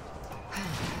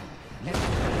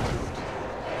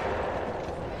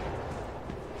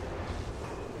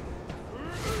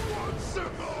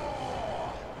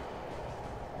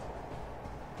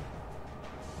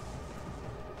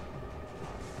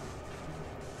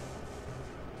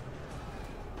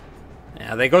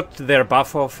 Yeah, they got their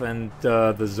buff off, and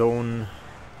the zone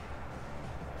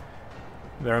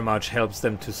very much helps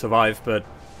them to survive, but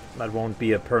that won't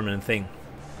be a permanent thing.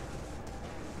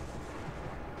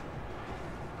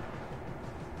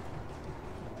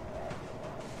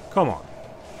 Come on.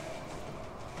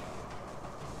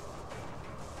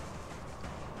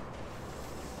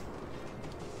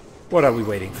 What are we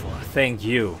waiting for? Thank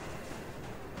you.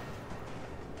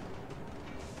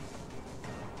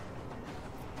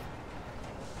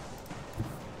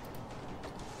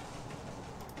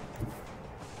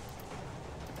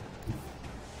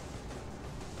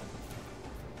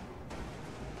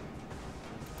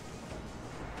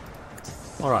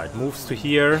 Alright, moves to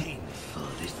here.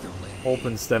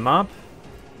 Opens them up.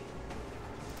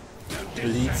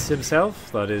 Deletes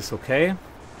himself, that is okay.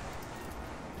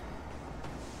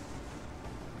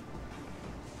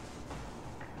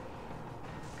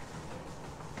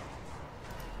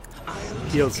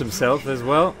 Heals himself as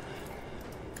well.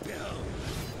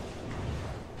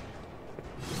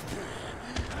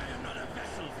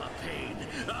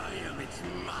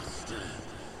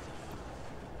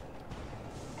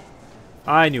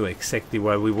 I knew exactly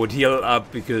where we would heal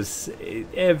up because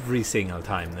every single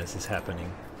time this is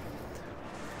happening.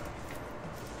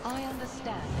 I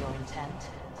understand your intent.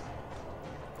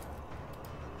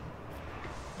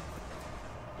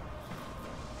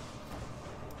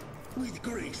 With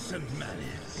grace and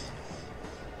manners.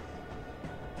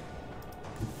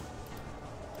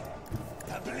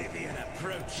 Oblivion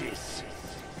approaches.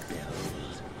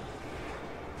 Build.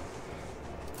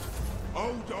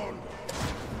 Hold on.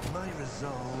 My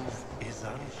resolve is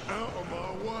Out of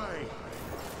my way.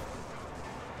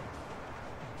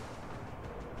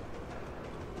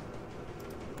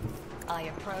 I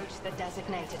approach the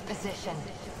designated position.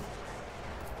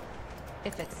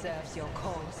 If it serves your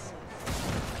cause.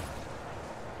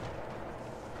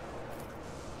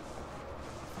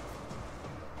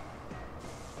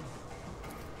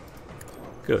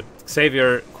 Good.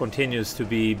 Xavier continues to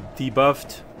be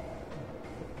debuffed.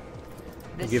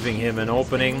 Giving him an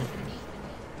opening.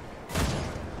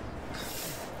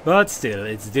 But still,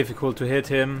 it's difficult to hit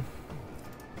him.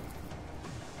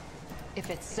 If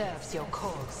it serves your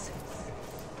cause.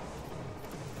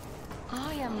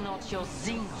 I am not your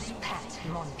Xenos pet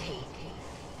monkey.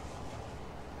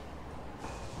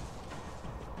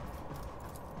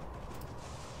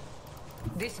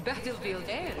 This battlefield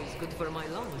air is good for my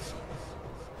lungs.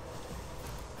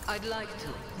 I'd like to,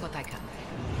 but I can't.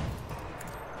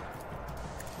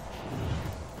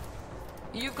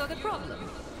 You've got a problem.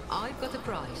 I've got a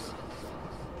prize.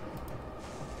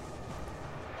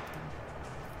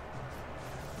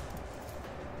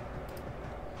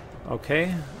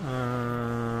 Okay.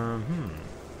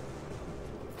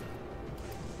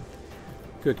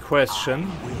 Good question.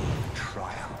 I will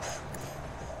triumph.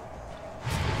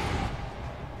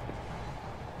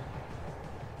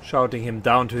 Shouting him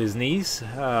down to his knees.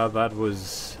 That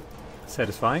was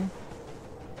satisfying.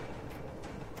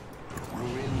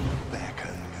 Ruin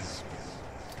beckons.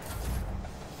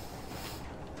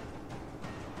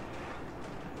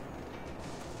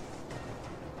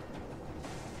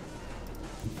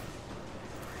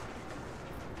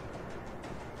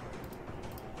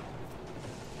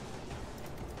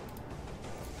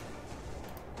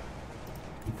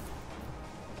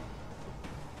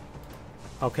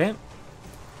 Okay.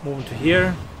 Moving to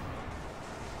here.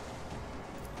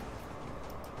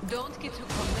 Don't get too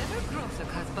close. Never cross a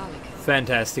Kazbalik.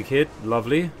 Fantastic hit.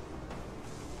 Lovely.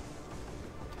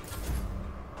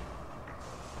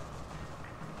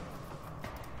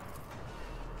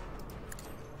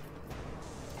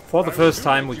 For the first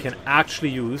time, we can actually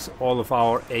use all of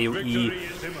our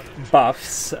AoE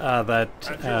buffs that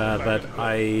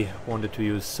I wanted to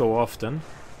use so often.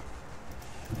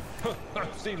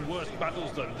 I've seen worse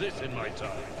battles than this in my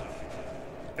time.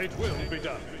 It will be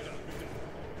done.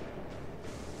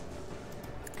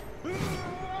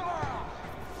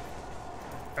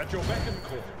 At your beck and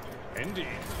call. Indeed.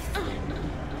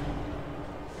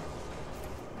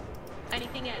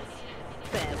 Anything else?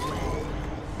 Farewell.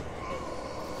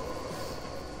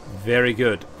 Very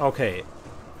good. Okay.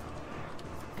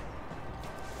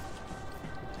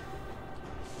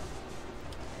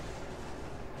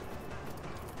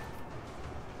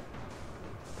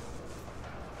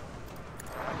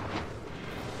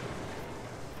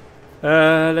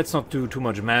 Let's not do too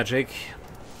much magic.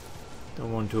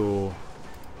 Don't want to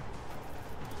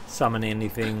summon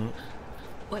anything.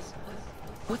 Was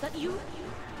that you?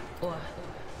 Or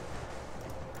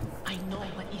I know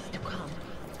what is to come.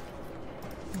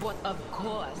 But of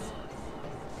course.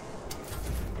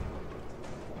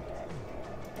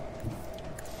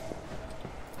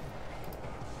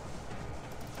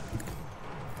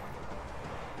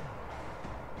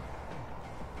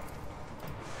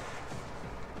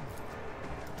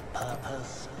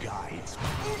 Purpose guides me.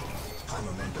 I'm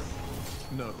a member.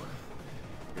 No,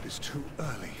 it is too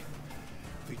early.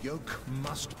 The yoke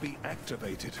must be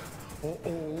activated, or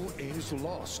all is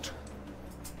lost.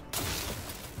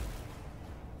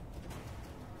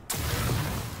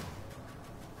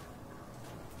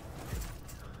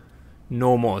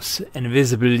 Nomos, an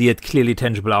invisible yet clearly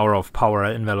tangible aura of power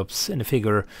envelops in a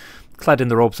figure clad in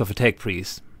the robes of a tech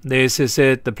priest. This is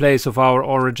it, the place of our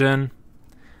origin.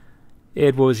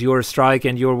 It was your strike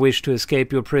and your wish to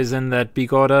escape your prison that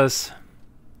begot us.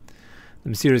 The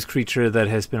mysterious creature that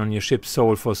has been on your ship's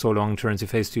soul for so long turns your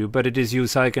face to you. But it is you,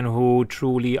 Syken, who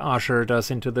truly ushered us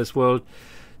into this world.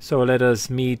 So let us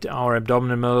meet our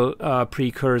abdominal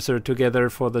precursor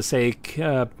together for the sake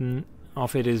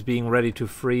of it is being ready to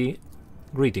free.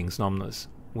 Greetings, Nomnus.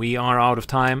 We are out of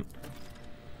time.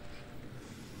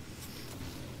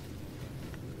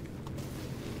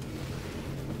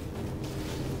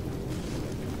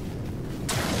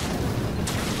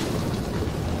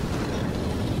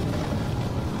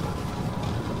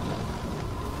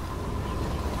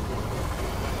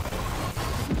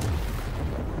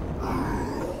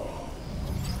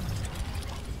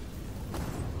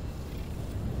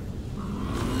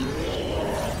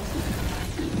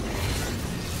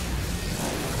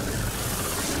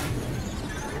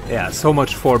 Yeah, so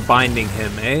much for binding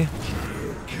him, eh?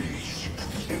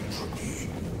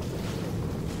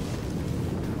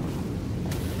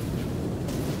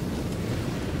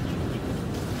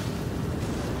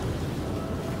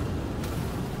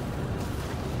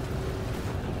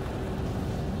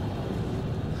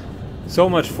 So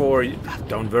much for...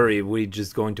 Don't worry, we're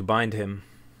just going to bind him.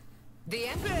 The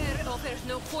Emperor offers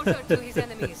no quarter to his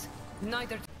enemies.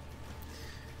 Neither...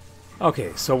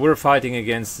 Okay, so we're fighting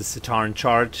against the Citaran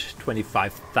chart.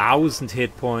 25,000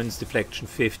 hit points, deflection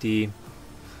 50.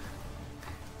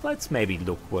 Let's maybe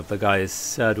look what the guy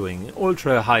is doing.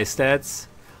 Ultra high stats,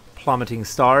 plummeting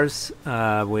stars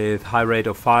with high rate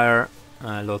of fire,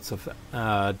 lots of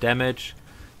damage,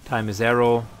 time is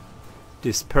arrow,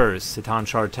 disperse. Citaran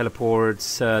chart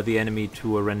teleports the enemy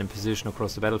to a random position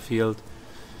across the battlefield.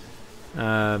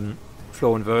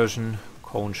 Flow inversion,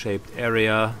 cone-shaped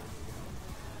area.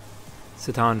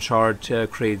 Citaran chart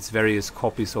creates various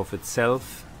copies of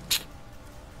itself.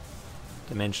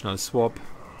 Dimensional swap.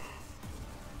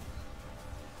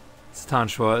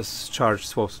 Citaran chart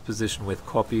swaps position with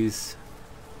copies.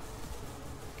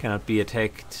 Cannot be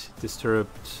attacked,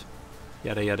 disturbed,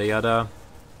 yada yada yada.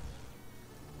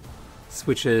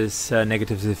 Switches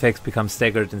negative effects become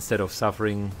staggered instead of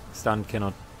suffering. Stunned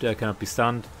cannot be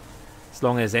stunned. As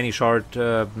long as any shard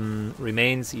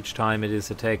remains, each time it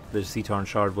is attacked, the Citaran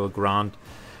shard will grant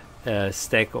a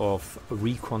stack of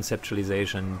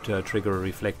reconceptualization to trigger a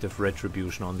reflective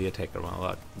retribution on the attacker. Well,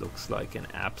 that looks like an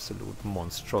absolute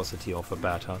monstrosity of a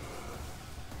batter.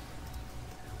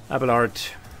 Abelard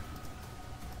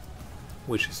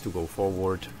wishes to go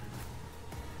forward.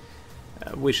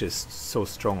 Wish is so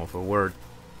strong of a word.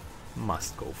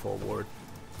 Must go forward.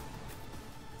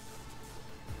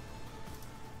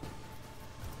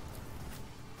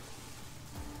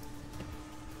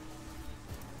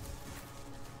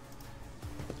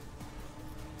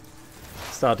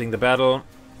 Starting the battle.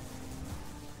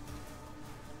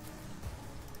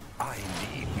 I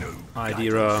need no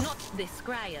Idira Not the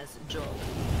scryer's job.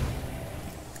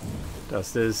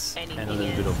 does this and a Anything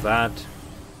little bit else? of that.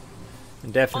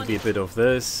 And definitely a bit of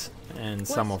this and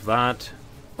some of that.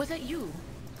 Was that you?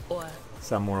 Or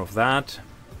Some more of that.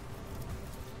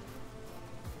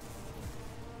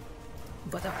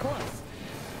 but of course.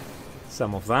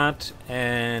 Some of that.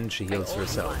 And she heals I always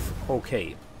herself.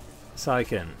 Okay.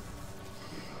 Syken.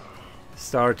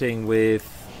 Starting with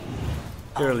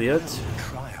Elliot.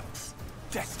 triumph.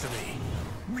 Destiny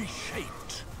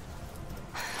reshaped.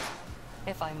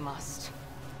 If I must.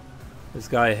 This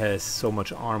guy has so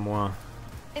much armor.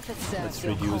 If it serves Let's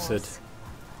your reduce cause. it.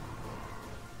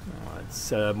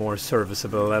 It's a more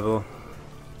serviceable level.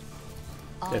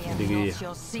 I am Definitely not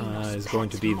your Xenos is going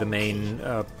to pet be the monkey. main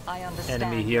I understand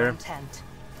enemy your here. intent.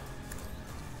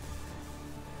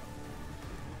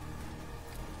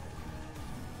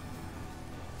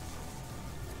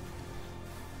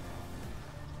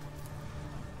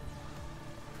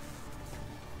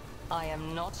 I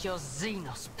am not your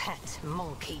Xenos pet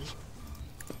monkey.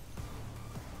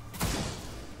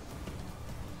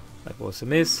 That was a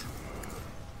miss.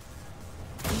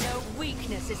 No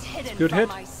weakness is hidden Good from hit.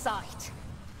 my sight.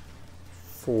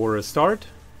 For a start.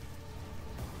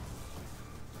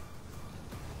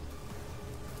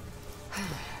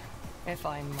 If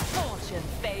I must. Fortune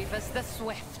favors the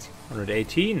swift.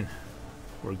 118.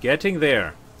 We're getting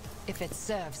there. If it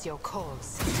serves your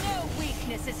cause. No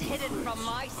weakness is hidden from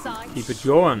my sight. Keep it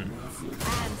going.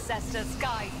 Ancestors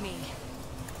guide me.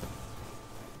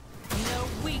 No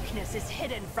weakness is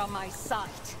hidden from my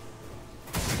sight.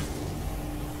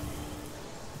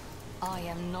 I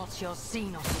am not your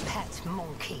Xenos pet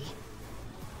monkey.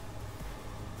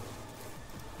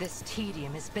 This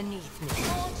tedium is beneath me.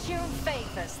 Fortune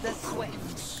favors the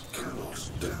swift.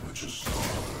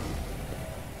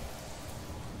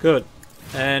 Good.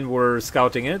 And we're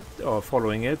scouting it, or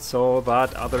following it, so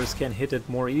that others can hit it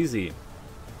more easy.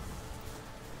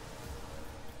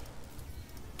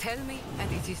 Tell me,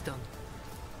 and it is done.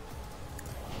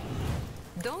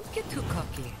 Don't get too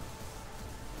cocky.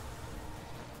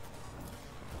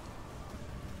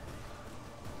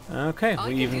 Okay, I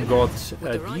we can even do got that with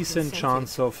a the right decent incentive.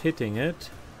 chance of hitting it.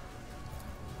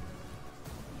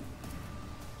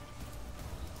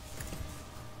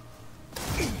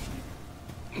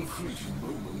 A fleeting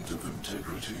moment of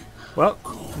integrity. Well,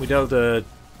 we dealt a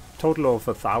total of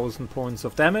 1,000 points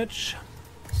of damage.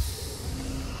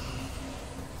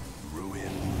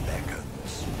 Ruin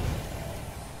beckons.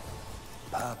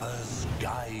 Purpose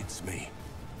guides me.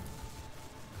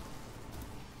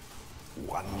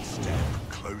 One step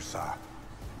closer.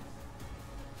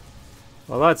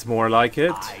 Well, that's more like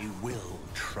it. I will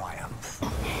triumph.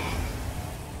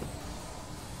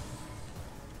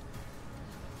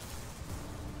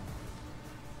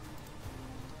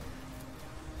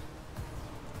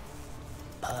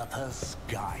 Purpose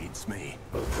guides me.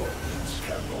 Opponents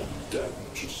cannot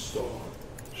damage a star.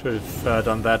 Should have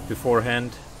done that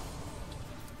beforehand.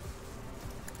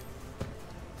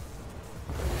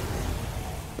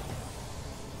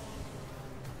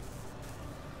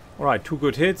 Alright, 2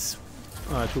 good hits.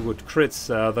 2 good crits,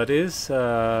 that is.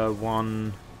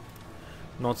 1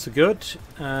 not so good.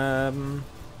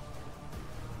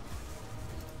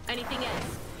 Anything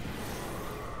else?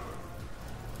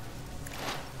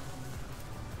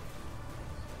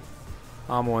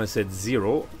 Armor is at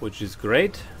 0, which is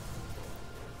great.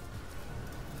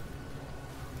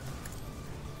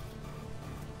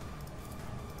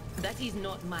 That is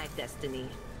not my destiny.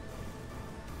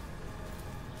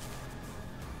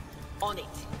 On it.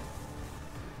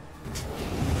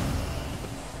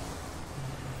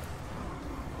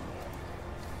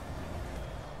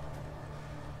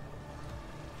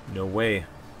 No way.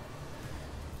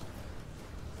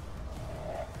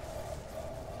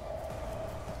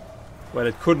 Well,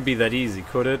 it couldn't be that easy,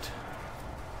 could it?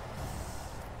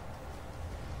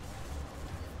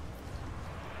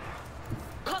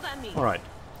 Cover me. Alright.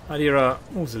 Adira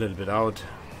moves a little bit out.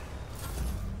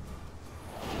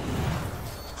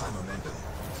 I'm a member.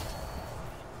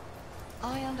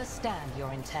 I understand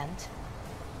your intent.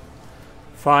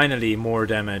 Finally, more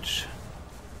damage.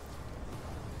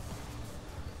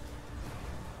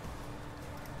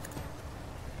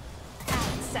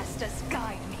 Ancestors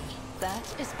guide me. That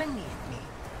is beneath me.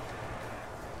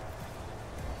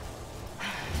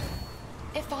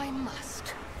 If I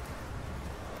must.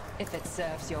 If it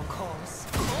serves your cause.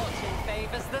 Fortune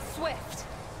favors the swift.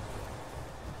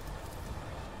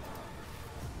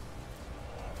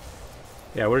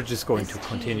 Yeah, we're just going This to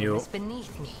kingdom continue is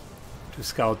beneath me. to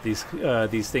scout these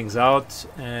things out,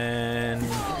 and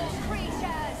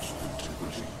Creatures!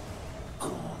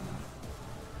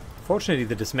 fortunately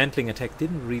the dismantling attack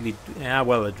didn't really yeah,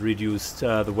 well, it reduced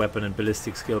the weapon and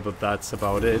ballistic skill, but that's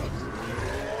about it.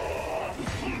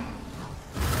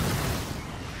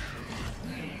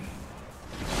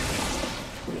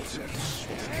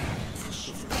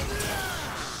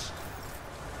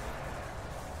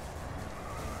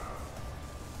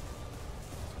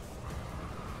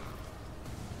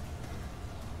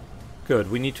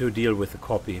 Good, we need to deal with the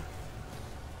copy.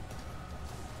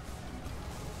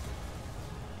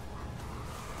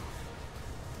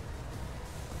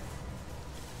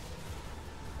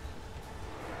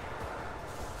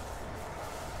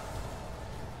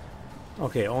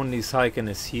 Okay, only Syken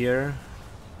is here.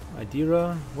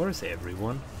 Adira, where's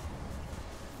everyone?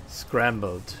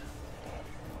 Scrambled.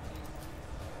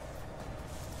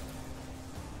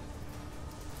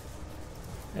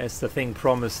 As the thing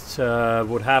promised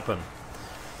would happen.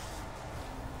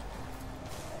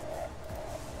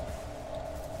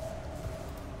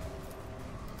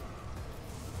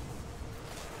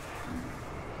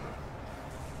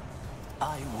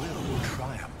 I will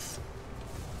triumph.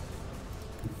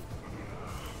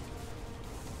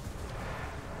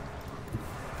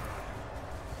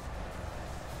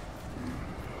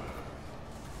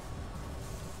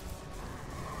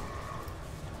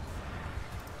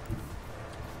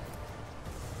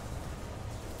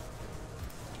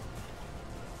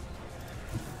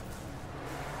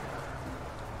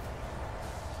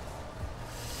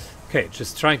 Okay,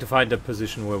 just trying to find a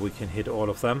position where we can hit all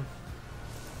of them.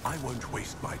 I won't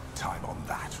waste my time on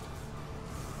that.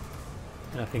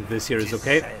 I think this here is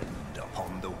okay. Descend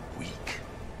upon the weak.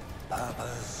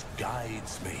 Purpose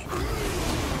guides me.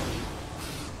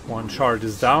 One shard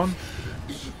is down.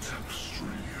 Is a tapestry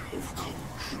of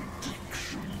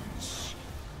contradictions.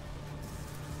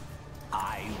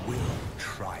 I will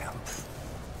triumph.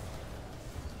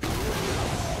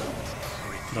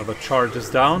 Another charge is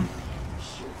down.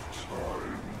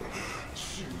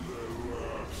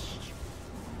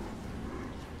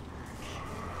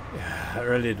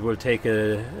 Early it will take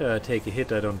a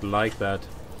hit. I don't like that.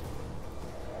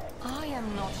 I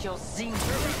am not your zinc.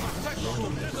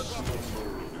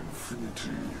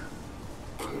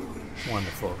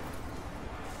 Wonderful.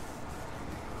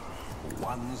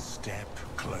 One step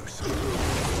closer.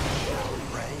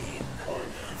 Rain.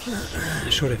 I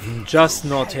should have just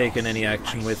not taken any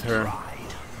action with her.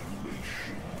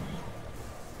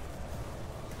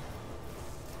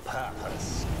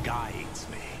 Purpose guides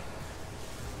me.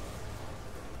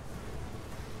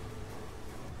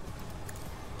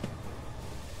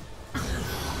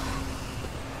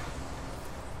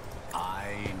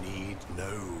 I need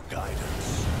no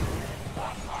guidance.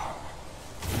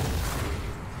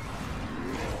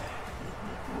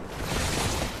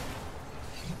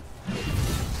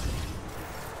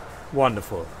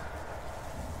 Wonderful.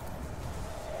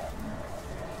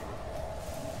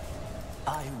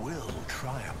 I will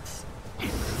triumph.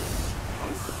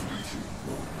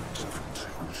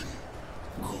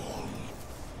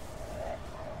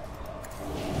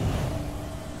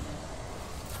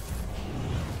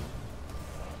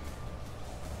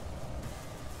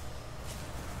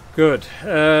 Good.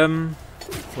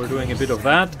 We're doing a bit of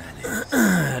that.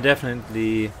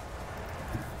 Definitely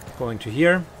going to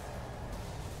here.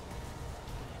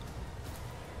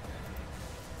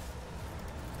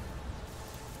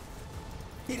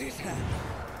 It is hand.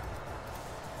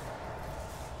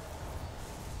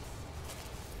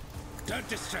 Don't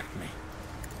distract me.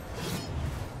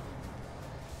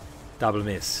 Double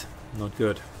miss. Not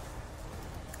good.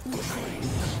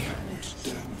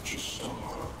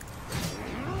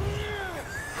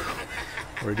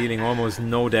 We're dealing almost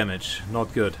no damage.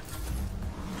 Not good.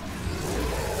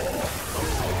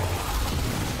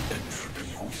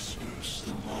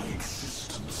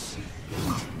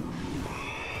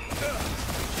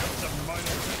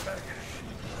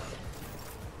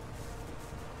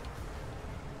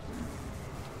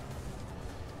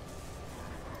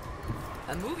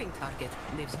 A moving target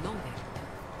lives longer.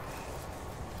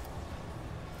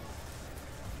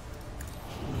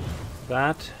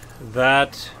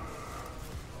 That.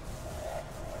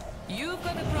 You've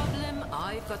got a problem,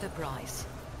 I've got a prize.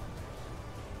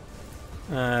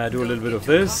 Do a little Don't bit get of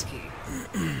too this. cocky.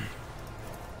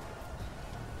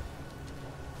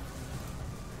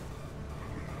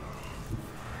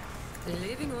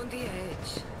 Living on the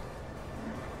edge.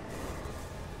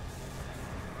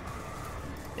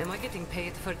 Am I getting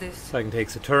paid for this? Second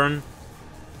takes a turn.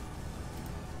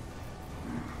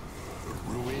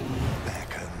 Ruin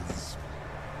beckons.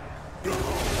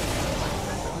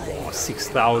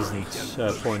 6,000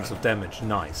 points of damage.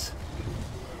 Nice.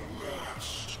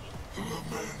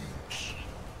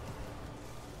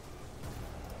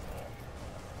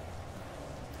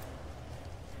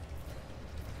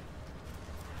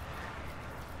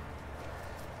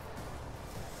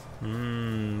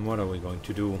 What are we going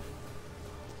to do?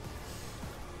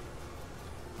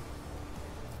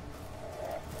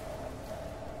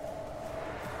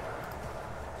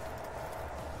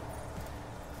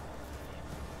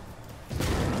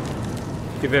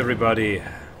 Give everybody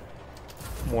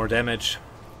more damage.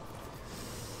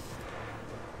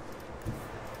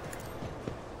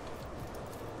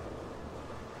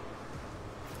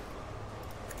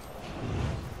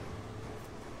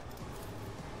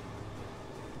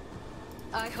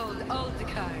 I hold all the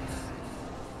cards.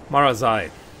 Marazai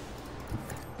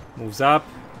moves up.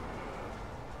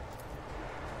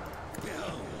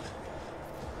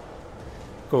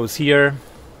 Goes here.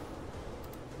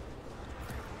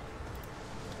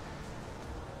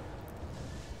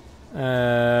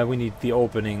 We need the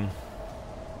opening.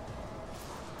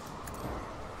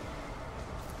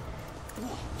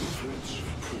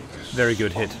 Very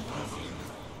good hit.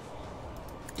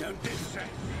 Don't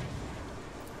distract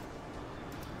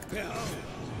me.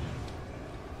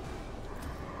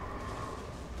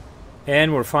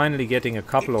 And we're finally getting a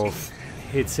couple of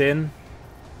hits in.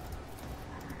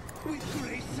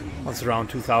 That's around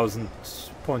 2,000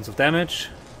 points of damage.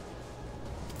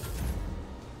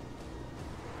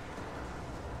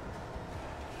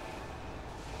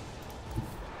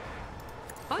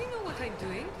 I know what I'm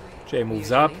doing. Jay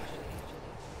moves up.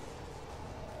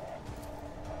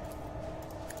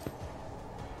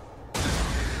 I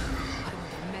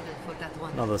want a medal for that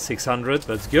one. Another 600,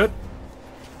 that's good.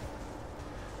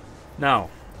 Now,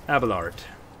 Abelard.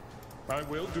 I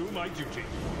will do my duty.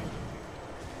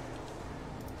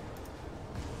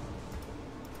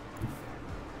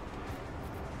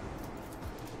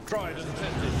 Tried and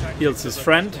tested tactics Heals his of the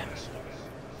friend. best.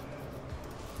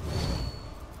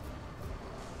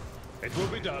 It will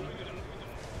be done.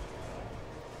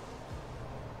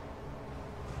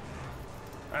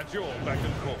 At your beck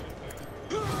and call.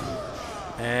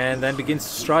 And then begins to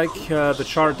strike the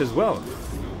chart as well.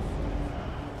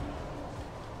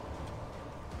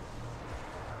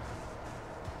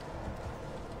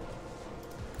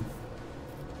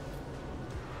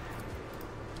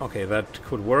 Okay, that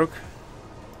could work.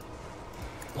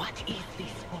 What is this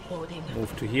foreboding?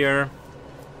 Move to here.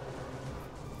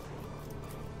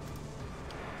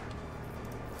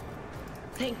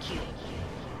 Thank you.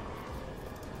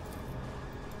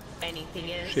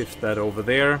 Anything else? Shift that over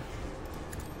there.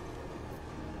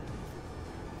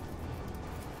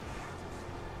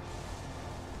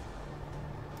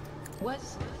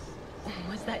 Was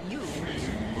that you?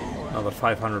 Another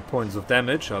 500 points of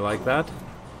damage. I like that.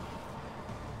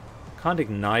 Can't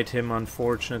ignite him,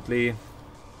 unfortunately.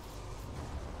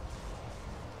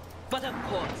 But of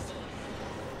course.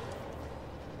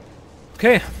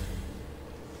 Okay.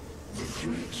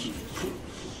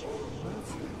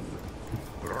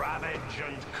 Ravage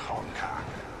and conquer.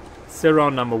 Still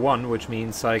round number 1, which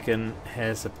means Saiken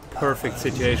has a perfect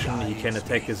situation. He can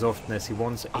attack as often as he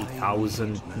wants.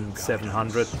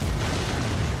 8,700.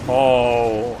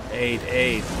 Oh,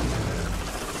 8-8.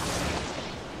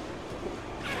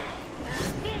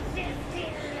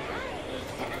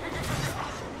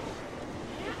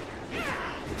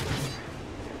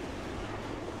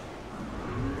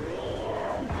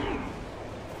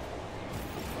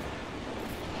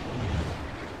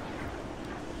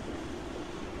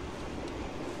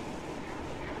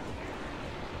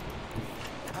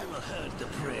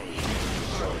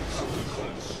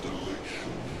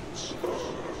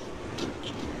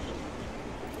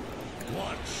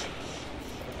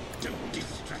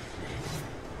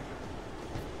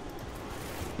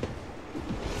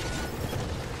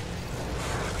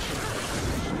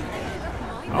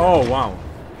 Oh, wow.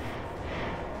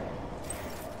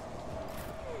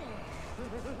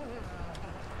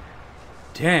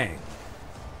 Dang.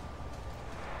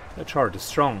 That chart is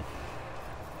strong.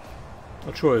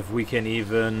 Not sure if we can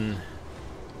even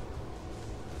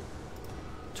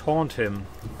taunt him.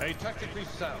 A tactically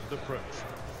sound approach.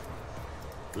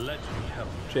 Let me help.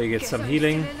 Jay gets some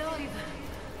healing.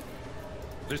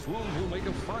 This wound will make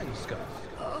a fine scar.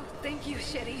 Oh, thank you,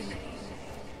 Sherry.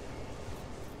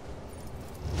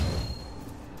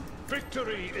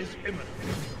 Victory is imminent.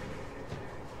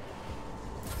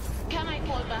 Can I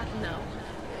fall back now?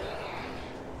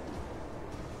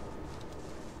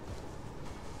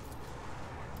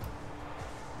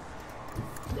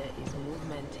 There is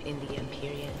movement in the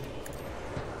Empyrean.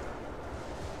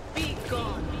 Be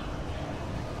gone!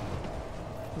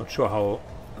 Not sure how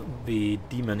the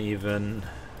demon even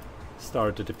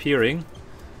started appearing.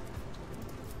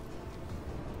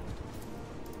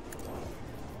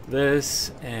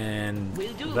 This and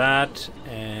that,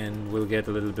 and we'll get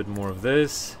a little bit more of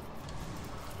this.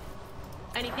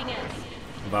 Anything else?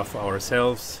 Buff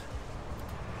ourselves.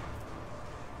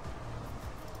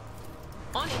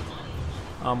 On it!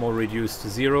 Armor reduced to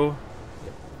 0,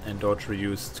 and dodge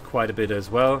reduced quite a bit as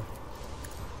well.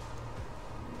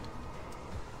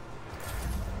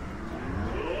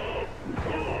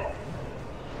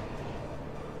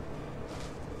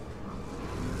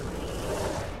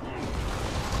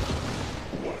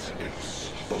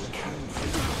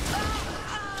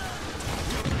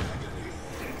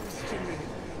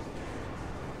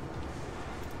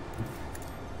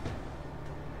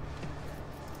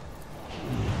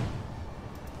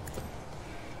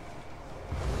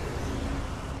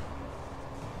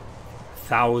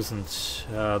 Thousands.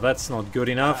 That's not good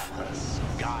enough.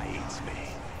 Guides me.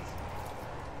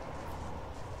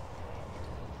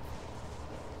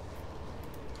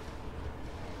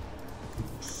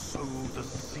 Sow the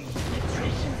seed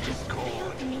of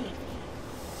discord.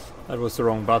 That was the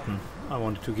wrong button. I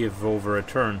wanted to give over a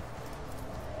turn.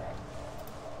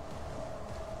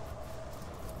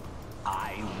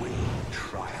 I will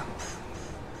triumph.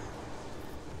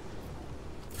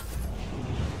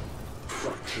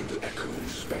 Fractured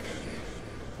echoes beckon.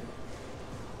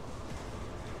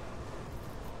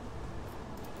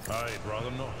 I'd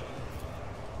rather not.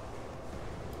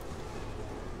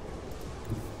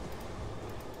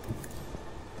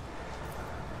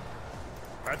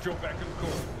 At your beck and call.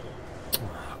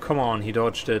 Come on, he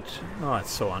dodged it. Oh,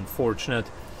 it's so unfortunate.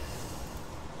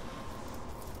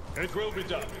 It will be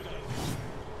done.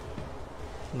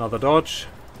 Another dodge.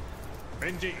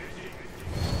 Indeed.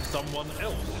 Someone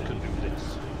else can do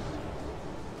this.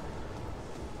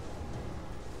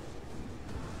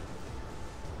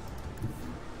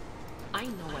 I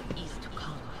know what is to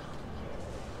come.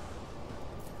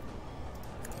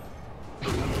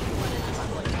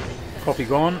 Copy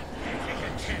gone.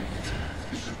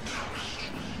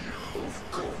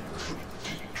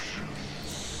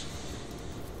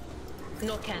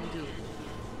 No can do.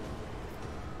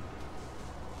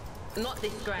 Not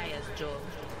this Greyer's job.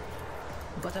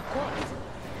 But of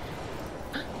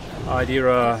course.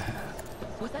 Idira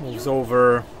Was that moves you?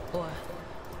 over, Or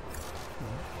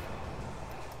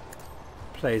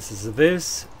places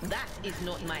this, that is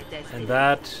not my destiny. and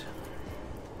that,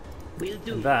 Will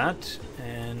do. and that,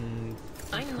 and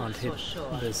I I'm can't not hit so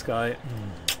sure. this guy.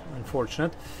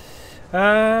 Unfortunate.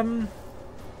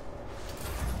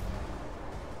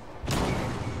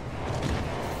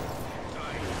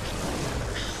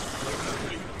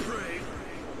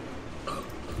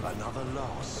 Another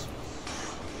loss.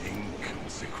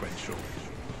 Inconsequential.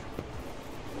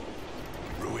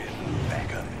 Ruin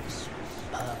beckons.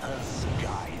 Purpose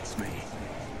guides me.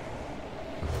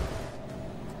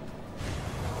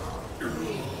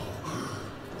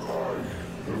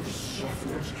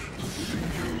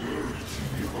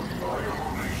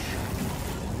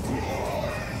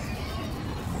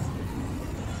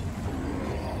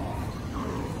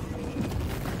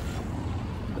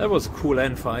 That was a cool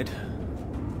end fight.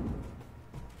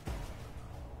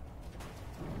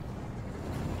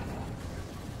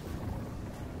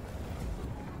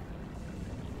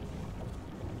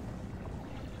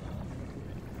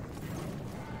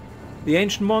 The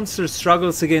ancient monster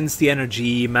struggles against the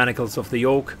energy manacles of the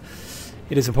yoke.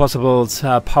 It is impossible's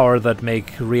power that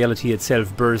make reality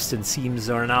itself burst and seams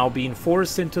are now being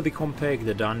forced into the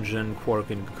compacted dungeon, quark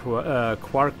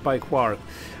by quark,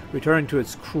 returning to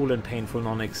its cruel and painful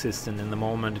non-existent. In the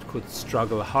moment it could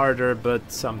struggle harder, but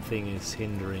something is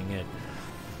hindering it.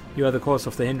 You are the cause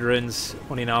of the hindrance.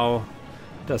 Only now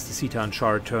does the Citan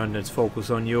shard turn its focus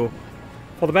on you.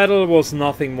 For the battle was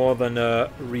nothing more than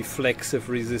a reflexive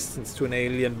resistance to an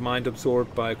alien mind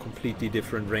absorbed by a completely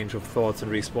different range of thoughts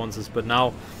and responses, but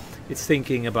now it's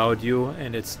thinking about you,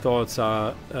 and its thoughts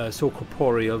are so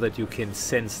corporeal that you can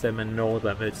sense them and know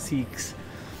them. It seeks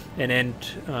an end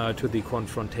to the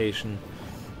confrontation.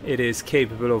 It is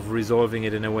capable of resolving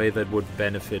it in a way that would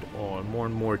benefit all. More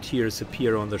and more tears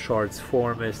appear on the shard's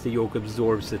form as the yoke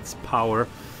absorbs its power,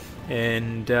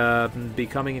 and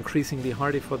becoming increasingly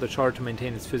harder for the shard to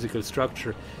maintain its physical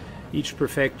structure. Each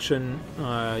perfection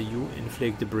you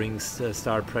inflict brings the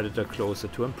Star Predator closer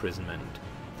to imprisonment.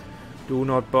 Do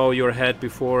not bow your head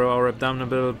before our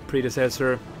abominable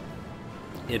predecessor.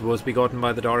 It was begotten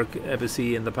by the dark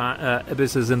abysses in the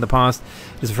past.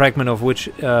 It is a fragment of which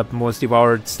was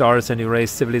devoured stars and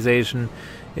erased civilization.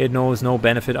 It knows no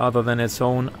benefit other than its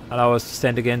own. Allow us to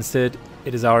stand against it.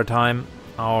 It is our time,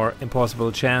 our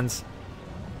impossible chance.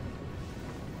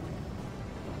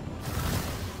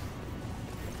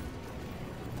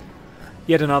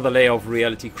 Yet another layer of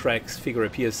reality cracks. Figure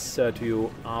appears to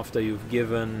you after you've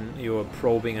given your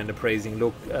probing and appraising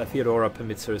look. Theodora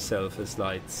permits herself a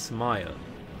slight smile.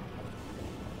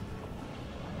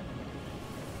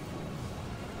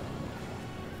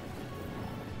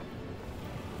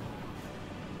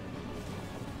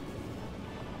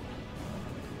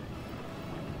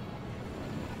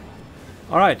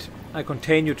 Alright, I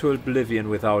contain you to oblivion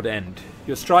without end.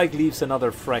 Your strike leaves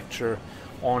another fracture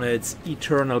on its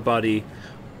eternal body,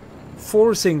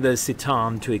 forcing the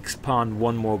Citan to expand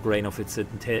one more grain of its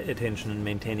attention and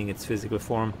maintaining its physical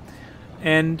form.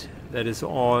 And that is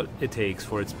all it takes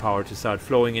for its power to start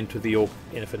flowing into the yoke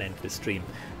in an endless stream.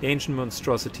 The ancient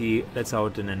monstrosity lets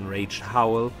out an enraged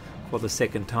howl for the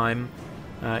second time.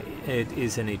 It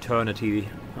is an eternity.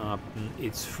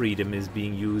 Its freedom is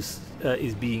being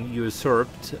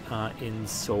usurped in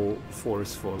so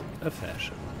forceful a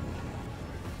fashion.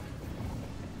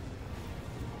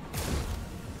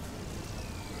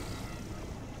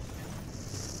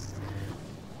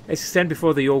 As you stand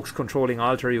before the yoke's controlling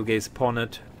altar, you gaze upon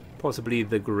it, possibly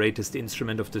the greatest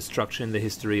instrument of destruction in the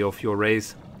history of your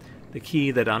race. The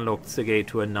key that unlocks the gate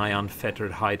to a nigh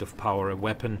unfettered height of power, a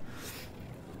weapon.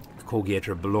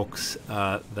 Co-gator blocks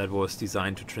that was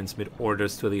designed to transmit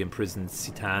orders to the imprisoned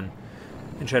Citan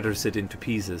and shatters it into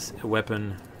pieces. A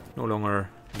weapon no longer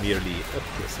merely a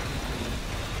prison.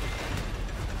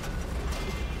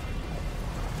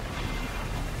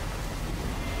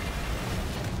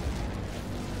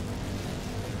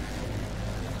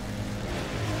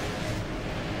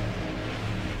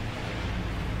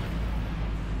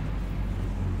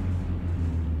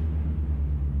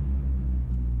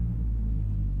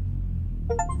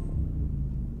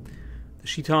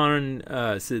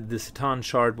 The Citan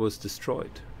shard was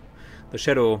destroyed. The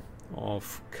shadow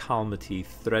of calamity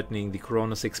threatening the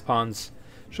Corona's expanse,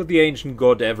 should the ancient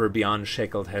god ever be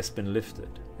unshackled, has been lifted,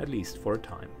 at least for a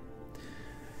time.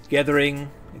 Gathering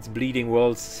its bleeding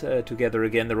worlds together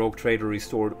again, the Rogue Trader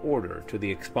restored order to the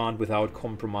Expand without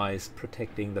compromise,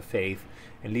 protecting the faith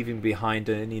and leaving behind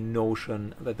any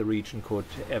notion that the region could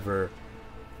ever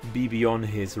be beyond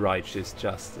his righteous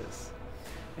justice.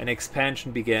 An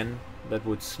expansion began that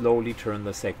would slowly turn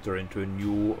the sector into a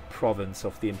new province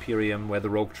of the Imperium where the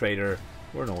Rogue Trader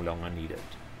were no longer needed.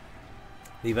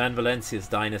 The Van Valencius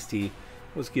dynasty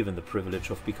was given the privilege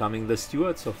of becoming the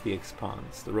stewards of the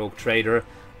Expanse. The Rogue Trader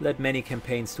led many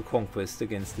campaigns to conquest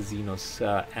against the Xenos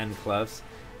enclaves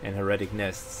and heretic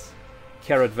nests.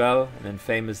 Carrot Val, an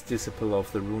infamous disciple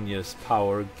of the Runius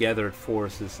power, gathered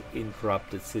forces in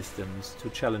corrupted systems to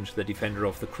challenge the Defender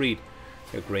of the Creed.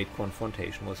 A great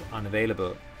confrontation was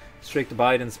unavailable. Strict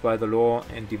abidance by the law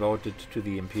and devoted to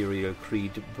the Imperial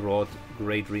Creed brought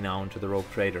great renown to the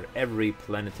Rogue Trader. Every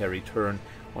planetary turn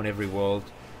on every world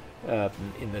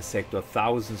in the sector,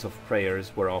 thousands of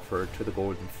prayers were offered to the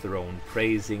Golden Throne,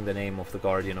 praising the name of the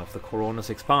Guardian of the Coronis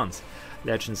Expanse.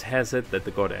 Legends has it that the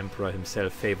God Emperor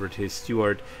himself favored his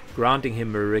steward, granting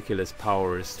him miraculous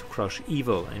powers to crush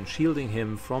evil and shielding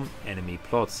him from enemy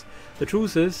plots. The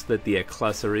truth is that the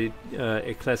Ecclesiarchy,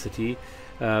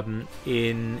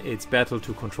 in its battle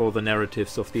to control the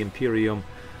narratives of the Imperium,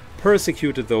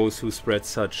 persecuted those who spread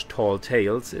such tall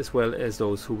tales, as well as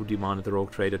those who demanded the Rogue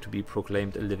Trader to be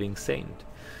proclaimed a living saint.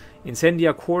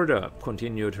 Incendia Corda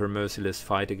continued her merciless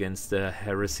fight against the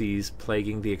heresies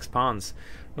plaguing the Expanse.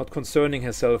 Not concerning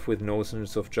herself with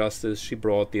notions of justice, she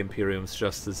brought the Imperium's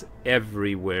justice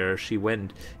everywhere she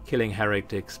went, killing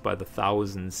heretics by the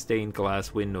thousands. Stained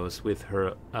glass windows with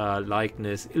her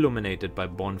likeness illuminated by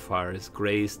bonfires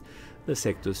graced the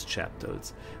sector's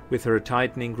chapels. With her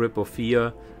tightening grip of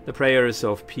fear, the prayers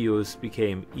of Pius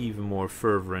became even more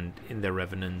fervent in their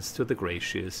reverence to the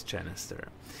gracious Janister.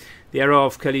 The era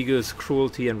of Caligula's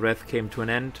cruelty and wrath came to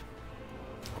an end.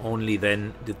 Only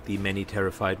then did the many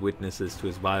terrified witnesses to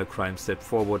his vile crimes step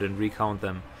forward and recount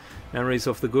them. Memories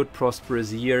of the good,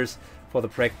 prosperous years for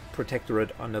the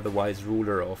protectorate under the wise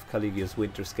ruler of Caligula's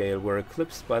Winterscale were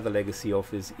eclipsed by the legacy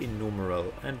of his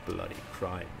innumerable and bloody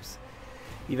crimes.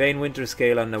 Yvain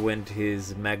Winterscale underwent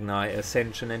his Magni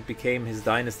ascension and became his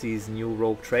dynasty's new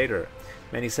Rogue Trader.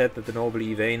 Many said that the noble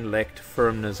Yvain lacked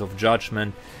firmness of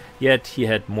judgment, yet he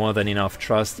had more than enough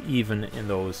trust even in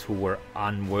those who were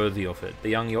unworthy of it. The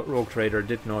young Rogue Trader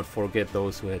did not forget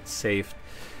those who had saved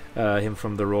him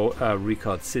from the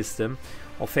Ricard system,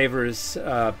 or favors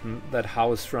that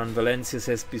House Van Valencius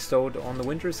has bestowed on the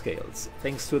Winterscales.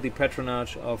 Thanks to the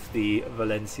patronage of the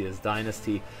Valencius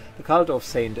dynasty, the cult of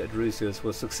Saint Adrusius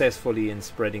was successfully in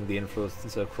spreading the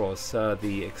influence across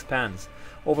the Expanse.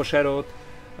 Overshadowed,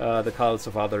 the cults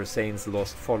of other saints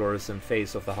lost followers in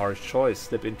face of the harsh choice,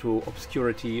 slip into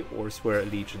obscurity, or swear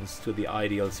allegiance to the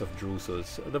ideals of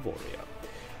Drusus the warrior.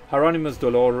 Hieronymus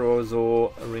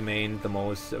Doloroso remained the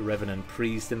most reverend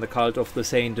priest in the cult of the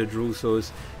Saint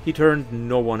Drusus. He turned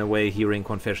no one away, hearing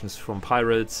confessions from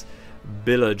pirates,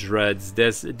 village rats,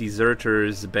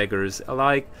 deserters, beggars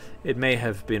alike. It may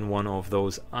have been one of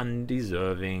those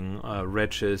undeserving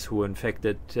wretches who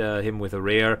infected him with a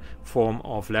rare form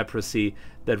of leprosy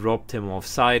that robbed him of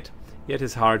sight, yet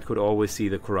his heart could always see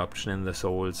the corruption in the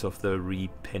souls of the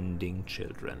repenting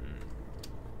children.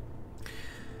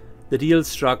 The deal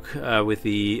struck with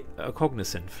the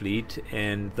Cognizant fleet,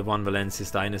 and the Van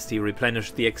Valencius dynasty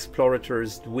replenished the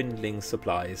explorators' dwindling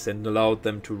supplies and allowed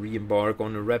them to re-embark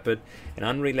on a rapid and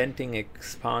unrelenting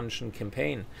expansion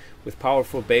campaign. With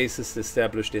powerful bases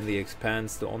established in the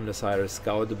Expanse, the Omnissiah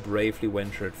Scout bravely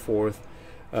ventured forth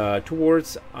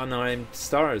towards unnamed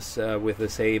stars with the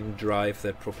same drive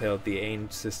that propelled the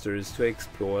Ancestors to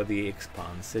explore the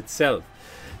Expanse itself.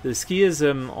 The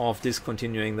schism of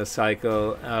discontinuing the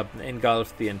cycle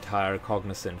engulfed the entire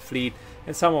Cognizant fleet,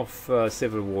 and some of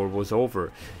civil war was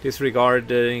over.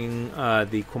 Disregarding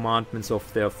the commandments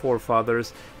of their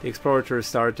forefathers, the explorers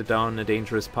started down a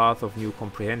dangerous path of new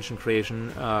comprehension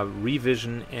creation,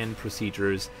 revision, and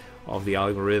procedures of the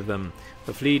algorithm.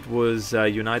 The fleet was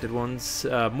united once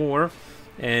more,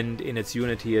 and in its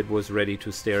unity it was ready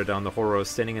to stare down the horrors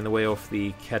standing in the way of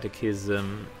the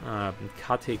catechism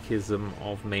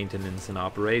of maintenance and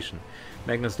operation.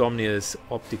 Magnus Domnius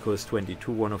Opticus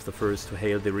 22, one of the first to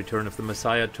hail the return of the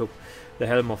Messiah, took the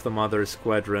helm of the Mother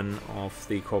Squadron of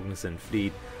the Cognizant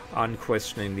fleet.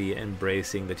 Unquestioningly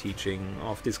embracing the teaching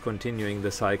of discontinuing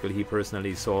the cycle, he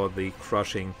personally saw the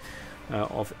crushing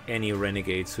of any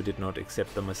renegades who did not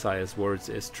accept the Messiah's words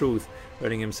as truth,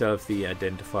 earning himself the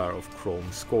identifier of Chrome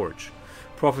Scourge.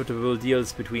 Profitable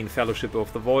deals between Fellowship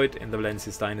of the Void and the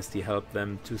Valencia's dynasty helped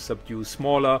them to subdue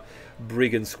smaller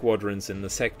brigand squadrons in the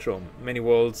Sectrum. Many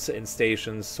worlds and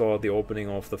stations saw the opening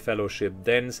of the Fellowship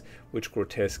dens, which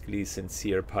grotesquely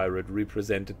sincere pirate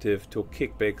representative took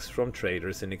kickbacks from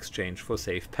traders in exchange for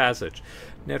safe passage.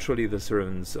 Naturally, the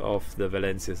servants of the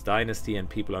Valencia's dynasty and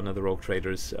people under the rogue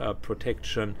traders'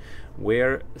 protection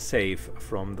were safe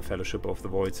from the Fellowship of the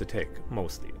Void's attack,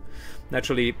 mostly.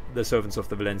 Naturally, the servants of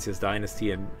the Valencia's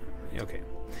dynasty and... okay.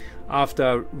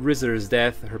 After Rizzer's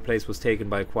death, her place was taken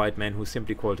by a quiet man who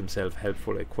simply called himself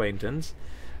Helpful Acquaintance,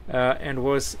 and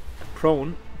was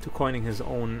prone to coining his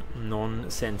own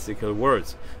nonsensical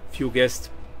words. Few guessed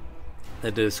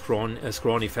that a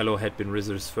scrawny fellow had been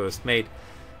Rizzer's first mate,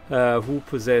 who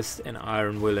possessed an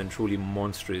iron will and truly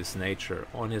monstrous nature.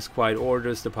 On his quiet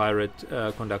orders, the pirate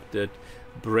conducted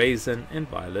brazen and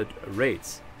violent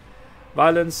raids.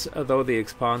 Violence, though the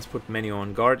Expanse put many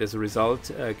on guard. As a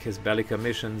result, Casbalica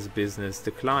mission's business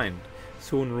declined.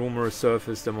 Soon rumors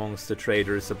surfaced amongst the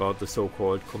traders about the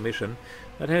so-called commission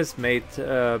that has made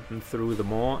through the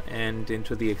maw and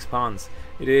into the Expanse.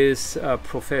 Its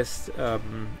professed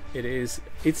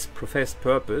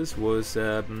purpose was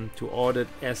to audit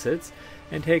assets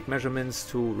and take measurements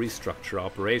to restructure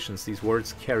operations. These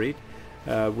words carried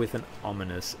with an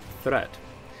ominous threat.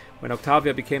 When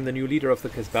Octavia became the new leader of the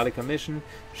Casbalica mission,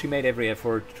 she made every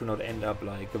effort to not end up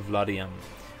like Vladium.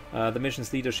 The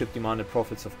mission's leadership demanded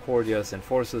profits of Cordias and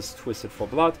forces twisted for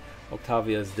blood.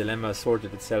 Octavia's dilemma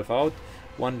sorted itself out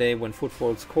one day when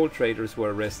Footfall's coal traders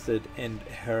were arrested and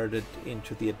herded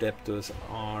into the Adeptus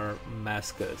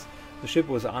Armascus. The ship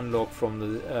was unlocked from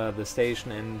the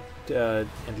station and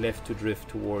left to drift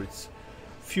towards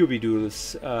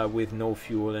Fubidulus with no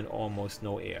fuel and almost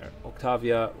no air.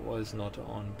 Octavia was not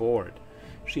on board.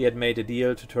 She had made a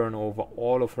deal to turn over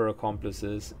all of her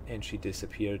accomplices, and she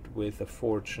disappeared with a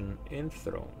fortune in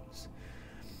thrones.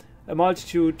 A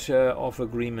multitude of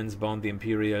agreements bound the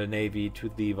Imperial Navy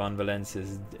to the Van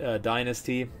Valence's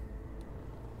dynasty.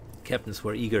 Captains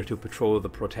were eager to patrol the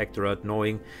Protectorate,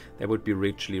 knowing they would be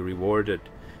richly rewarded.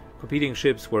 Competing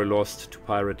ships were lost to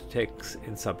pirate attacks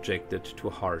and subjected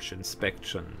to harsh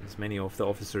inspections. Many of the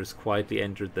officers quietly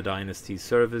entered the dynasty's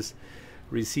service,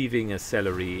 receiving a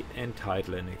salary and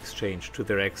title in exchange to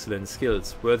their excellent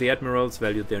skills. Worthy admirals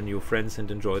valued their new friends and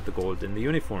enjoyed the gold in the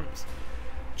uniforms.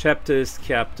 Chaptist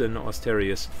Captain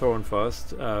Austerius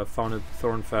Thornfast founded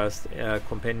Thornfast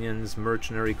Companions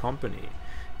Mercenary Company,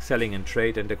 excelling in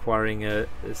trade and acquiring a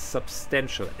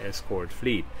substantial escort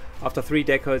fleet. After 3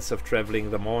 decades of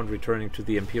traveling the Maw and returning to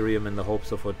the Imperium in the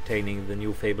hopes of obtaining the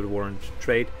new fable-warrant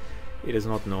trade, it is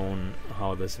not known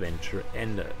how this venture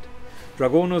ended.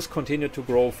 Dragonus continued to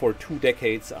grow for 2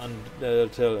 decades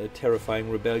until a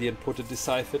terrifying rebellion put a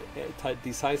decisive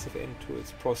end to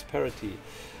its prosperity.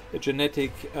 A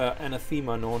genetic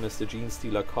anathema known as the Gene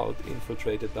Stealer cult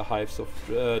infiltrated the hives of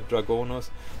Dragonus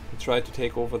and tried to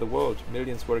take over the world.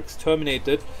 Millions were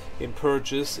exterminated in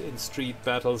purges, in street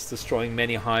battles, destroying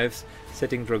many hives,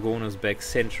 setting Dragonus back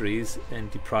centuries and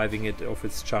depriving it of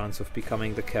its chance of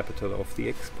becoming the capital of the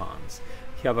Expanse.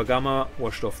 Hyavagama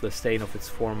washed off the stain of its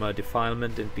former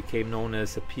defilement and became known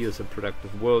as a pious and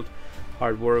productive world.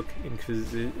 Hard work,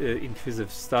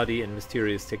 inquisitive study, and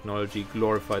mysterious technology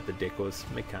glorified the Deus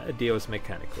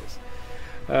Mechanicus.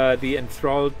 The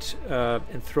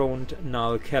enthroned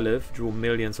Null Caliph drew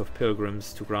millions of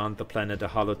pilgrims to grant the planet a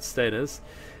hallowed status.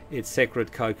 Its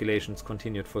sacred calculations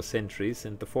continued for centuries,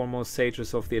 and the foremost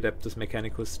sages of the Adeptus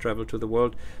Mechanicus traveled to the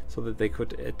world so that they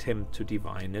could attempt to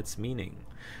divine its meaning.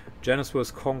 Janus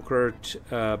was conquered,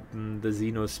 the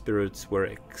Xeno spirits were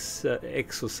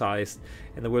exorcised,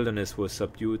 and the wilderness was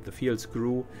subdued. The fields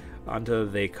grew until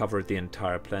they covered the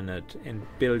entire planet, and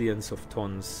billions of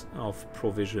tons of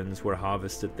provisions were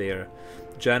harvested there.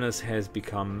 Janus has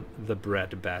become the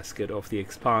breadbasket of the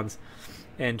Expanse,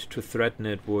 and to threaten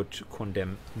it would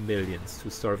condemn millions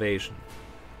to starvation.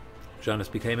 Janus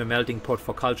became a melting pot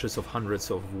for cultures of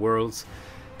hundreds of worlds,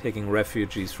 taking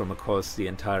refugees from across the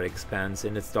entire Expanse.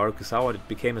 In its darkest hour, it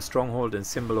became a stronghold and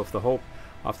symbol of the hope.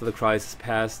 After the crisis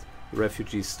passed, the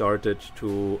refugees started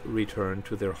to return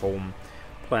to their home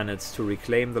planets to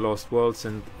reclaim the lost worlds,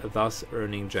 and thus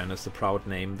earning Janus the proud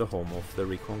name, the home of the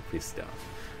Reconquista.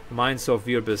 The mines of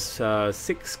Virbis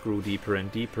 6 grew deeper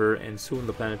and deeper, and soon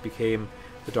the planet became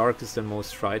the darkest and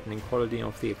most frightening quality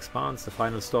of the Expanse, the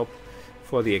final stop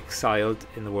for the exiled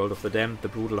in the world of the damned. The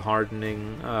brutal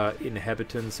hardening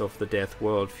inhabitants of the death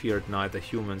world feared neither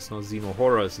humans nor Xeno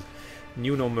horrors,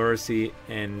 knew no mercy,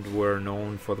 and were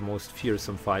known for the most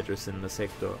fearsome fighters in the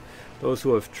sector. Those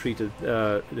who had traded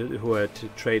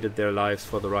their lives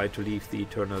for the right to leave the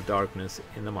eternal darkness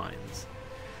in the mines.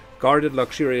 Guarded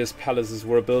luxurious palaces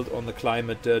were built on the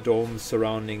climate domes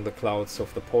surrounding the clouds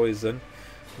of the poison,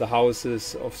 the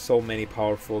houses of so many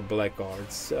powerful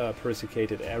blackguards,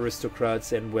 persecuted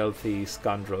aristocrats and wealthy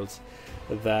scoundrels,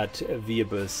 that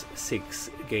Viebus VI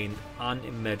gained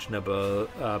unimaginable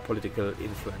political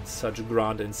influence. Such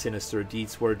grand and sinister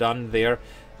deeds were done there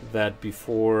that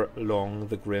before long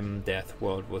the grim death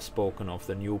world was spoken of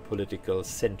the new political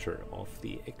center of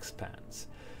the Expanse.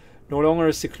 No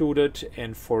longer secluded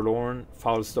and forlorn,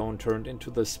 Foulstone turned into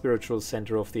the spiritual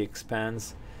center of the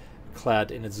Expanse,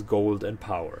 clad in its gold and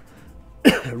power.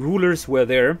 Rulers were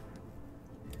there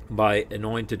by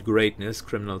anointed greatness,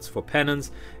 criminals for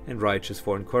penance, and righteous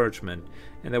for encouragement,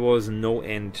 and there was no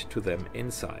end to them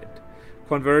inside.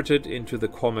 Converted into the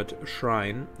Comet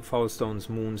Shrine, Foulstone's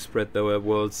moon spread the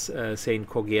world's Saint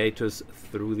Cogiatus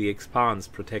through the Expanse,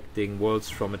 protecting worlds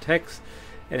from attacks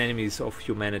and enemies of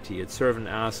humanity. Its servant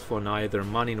asked for neither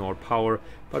money nor power,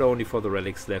 but only for the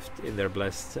relics left in their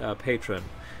blessed patron.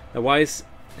 The wise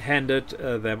handed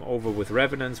them over with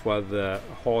reverence, while the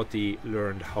haughty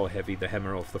learned how heavy the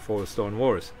hammer of the Foulstone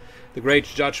was. The great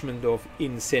judgment of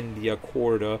Incendia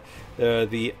Corda,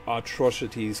 the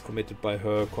atrocities committed by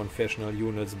her confessional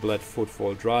units, bled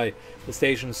Footfall dry. The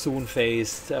station soon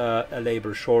faced a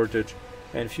labor shortage,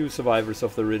 and few survivors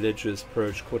of the religious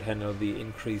purge could handle the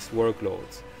increased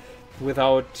workloads.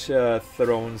 Without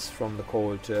thrones from the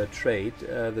cold trade,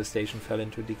 the station fell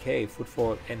into decay.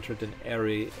 Footfall entered an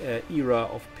era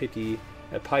of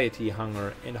piety,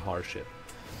 hunger, and hardship.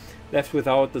 Left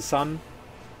without the sun,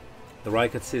 the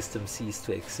Rykard system ceased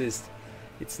to exist.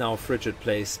 Its now frigid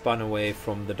place spun away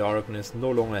from the darkness, no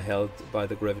longer held by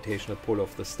the gravitational pull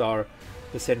of the star.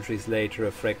 The centuries later,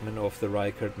 a fragment of the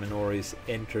Rykard Minoris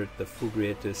entered the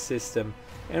Fugriatus system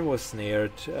and was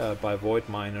snared by void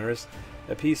miners.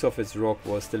 A piece of its rock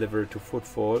was delivered to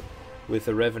Footfall, with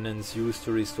the revenants used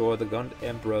to restore the Gaunt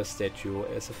Emperor statue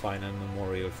as a final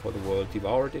memorial for the world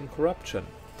devoured in corruption.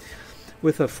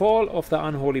 With the fall of the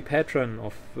unholy patron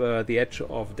of the edge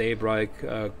of daybreak,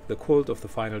 the cult of the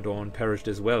Final Dawn perished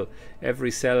as well.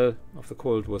 Every cell of the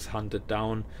cult was hunted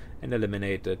down and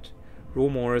eliminated.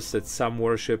 Rumors that some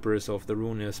worshippers of the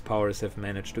ruinous powers have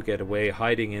managed to get away,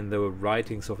 hiding in the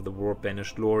writings of the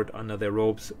war-banished lord under their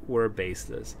robes, were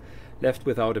baseless. Left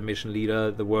without a mission leader,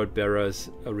 the word-bearers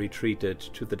retreated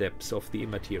to the depths of the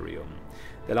Immaterium.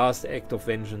 The last act of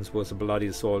vengeance was a bloody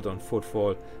assault on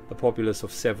Footfall. The populace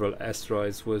of several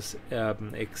asteroids was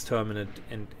exterminated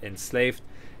and enslaved,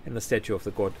 and the statue of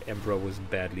the god Emperor was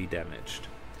badly damaged.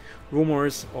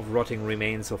 Rumors of rotting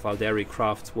remains of Aldari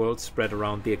crafts worlds spread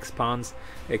around the Expanse.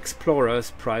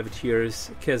 Explorers,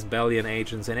 privateers, Casbalian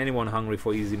agents, and anyone hungry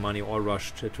for easy money all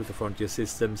rushed to the frontier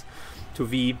systems to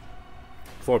vie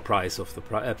for a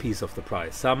piece of the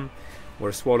prize. Some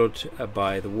were swallowed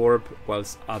by the warp,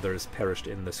 whilst others perished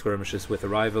in the skirmishes with the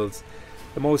rivals.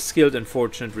 The most skilled and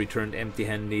fortunate returned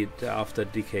empty-handed after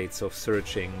decades of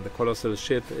searching. The colossal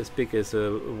ship, as big as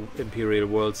an imperial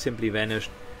world, simply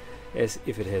vanished, as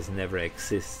if it has never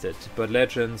existed. But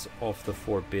legends of the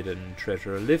forbidden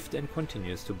treasure lived and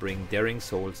continues to bring daring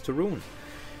souls to ruin.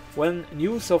 When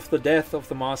news of the death of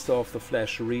the Master of the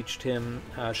Flesh reached him,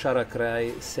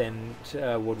 Sharakrai sent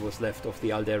what was left of the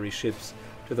Aldari ships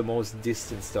to the most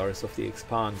distant stars of the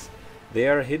Expanse.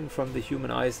 There, hidden from the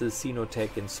human eyes, the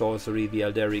xenotech and sorcery, the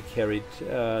Aldari carried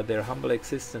their humble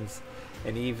existence,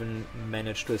 and even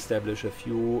managed to establish a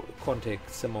few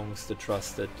contacts amongst the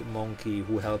trusted monkey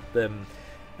who helped them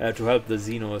to help the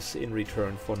Xenos in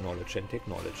return for knowledge and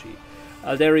technology.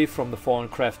 Aldari from the fallen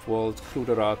craft world,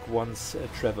 Kludarak, once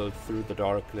traveled through the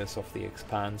darkness of the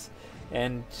Expanse,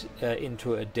 and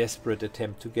into a desperate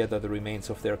attempt to gather the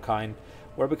remains of their kind,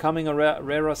 were becoming a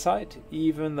rarer sight.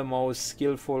 Even the most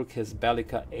skillful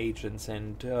Casbalica agents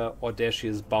and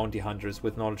audacious bounty hunters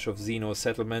with knowledge of Xeno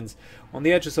settlements on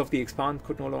the edges of the Expanse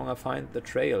could no longer find the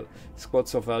trail.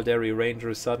 Squads of Aldari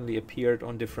rangers suddenly appeared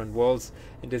on different worlds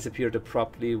and disappeared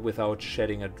abruptly without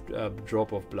shedding a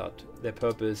drop of blood. Their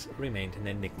purpose remained an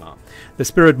enigma. The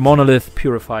spirit monolith,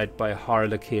 purified by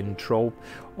Harlequin trope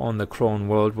on the Crone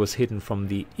world, was hidden from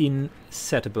the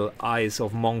insatiable eyes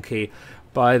of Monkey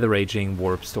by the raging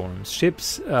warp storms.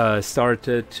 Ships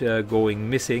started going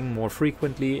missing more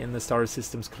frequently in the star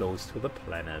systems close to the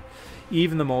planet.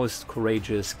 Even the most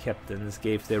courageous captains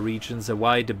gave their regions a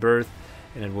wide berth,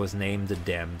 and it was named the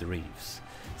Damned Reefs.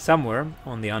 Somewhere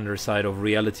on the underside of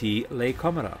reality lay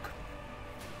Komarak,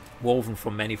 woven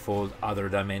from manifold other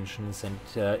dimensions and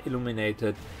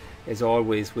illuminated as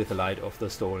always with the light of the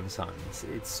stolen suns.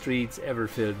 Its streets ever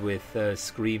filled with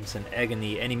screams and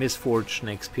agony. Any misfortune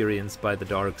experienced by the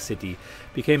Dark City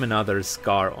became another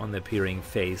scar on the appearing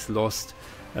face, lost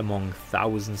among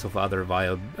thousands of other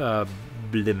vile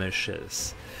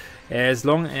blemishes. As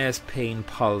long as pain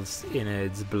pulsed in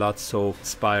its blood-soaked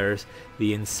spires,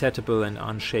 the insatiable and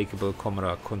unshakable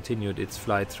Comrade continued its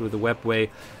flight through the webway,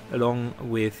 along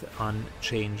with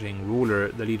unchanging ruler,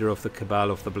 the leader of the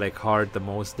Cabal of the Black Heart, the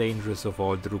most dangerous of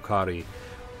all Drukhari,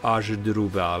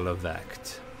 Ajdrubal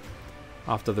Vakt.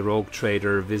 After the rogue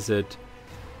trader visit,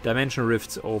 dimension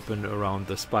rifts opened around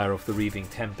the spire of the Reaving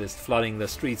Tempest, flooding the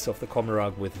streets of the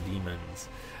Comarag with demons.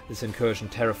 This incursion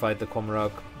terrified the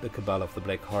Comarag. The Cabal of the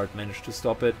Black Heart managed to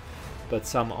stop it, but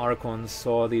some Archons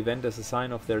saw the event as a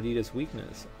sign of their leader's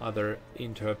weakness. Others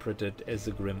interpreted it as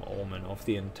a grim omen of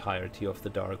the entirety of the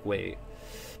Dark Way.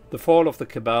 The fall of the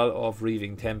Cabal of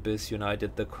Reaving Tempest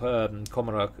united the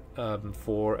Comarag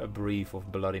for a brief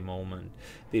of bloody moment.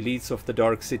 The elites of the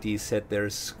Dark City set their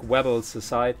squabbles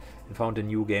aside and found a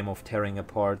new game of tearing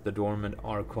apart the dormant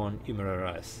Archon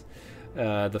Imraras.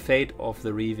 The fate of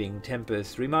the Reaving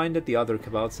Tempest reminded the other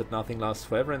Cabals that nothing lasts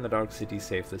forever in the Dark City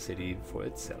save the city for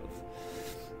itself.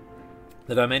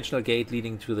 The dimensional gate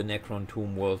leading to the Necron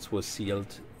Tomb worlds was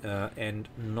sealed, and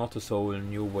not a soul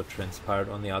knew what transpired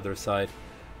on the other side.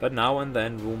 But now and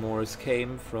then rumors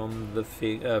came from the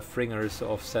fringers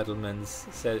of settlements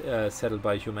settled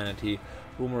by humanity,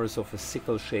 rumors of a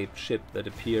sickle-shaped ship that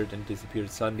appeared and disappeared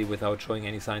suddenly without showing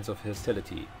any signs of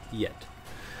hostility yet.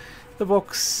 The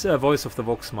voice of the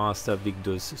Vox Master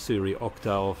Vigdus Suri Octa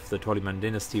of the Toliman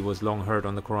dynasty was long heard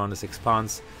on the Koran's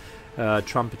expanse,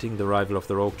 trumpeting the arrival of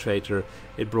the rogue traitor.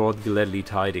 It brought gladly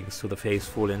tidings to the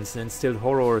faithful and instilled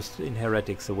horrors in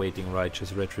heretics awaiting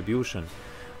righteous retribution.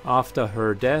 After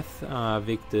her death,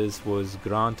 Victus was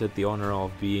granted the honor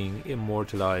of being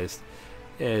immortalized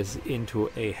as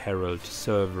into a herald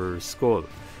server's skull.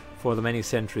 For the many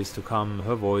centuries to come,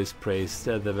 her voice praised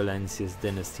the Valencius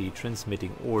dynasty,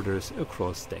 transmitting orders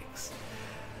across decks.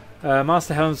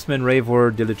 Master Helmsman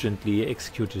Ravor diligently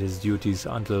executed his duties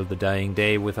until the dying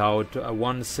day, without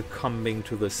once succumbing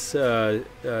to the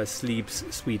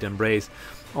sleep's sweet embrace.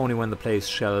 Only when the place's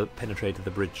shell penetrated the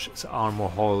bridge's armor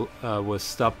hull was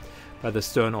stopped by the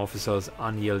stern officer's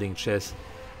unyielding chest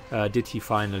did he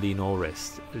finally know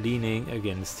rest, leaning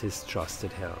against his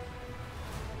trusted helm.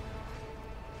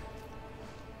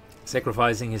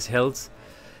 Sacrificing his health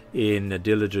in a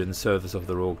diligent service of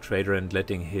the rogue trader and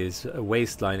letting his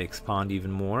waistline expand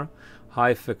even more,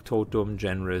 High Factotum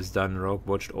Generous Dunrock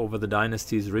watched over the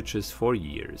dynasty's riches for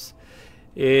years.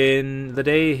 In the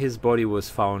day his body was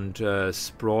found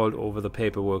sprawled over the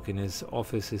paperwork in his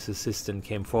office, his assistant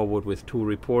came forward with 2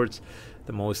 reports.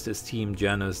 The most esteemed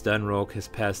Janus Dunrock has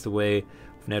passed away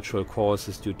of natural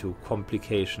causes due to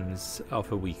complications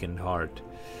of a weakened heart.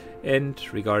 And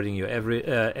regarding your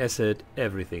asset,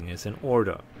 everything is in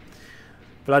order.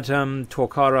 Vlatam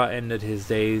Torkara ended his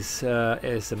days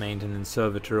as a maintenance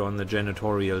servitor on the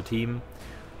janitorial team,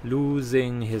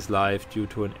 losing his life due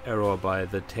to an error by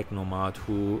the technomat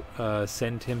who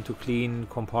sent him to clean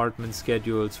compartment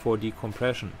schedules for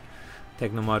decompression.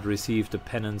 Technomat received a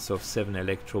penance of 7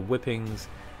 electro whippings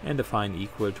and a fine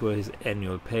equal to his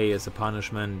annual pay as a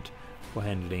punishment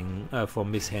for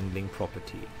mishandling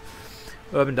property.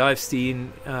 Urban Divestein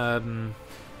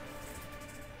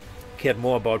cared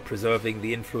more about preserving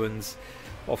the influence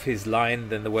of his line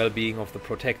than the well-being of the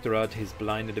Protectorate. His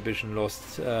blinded ambition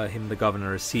lost him the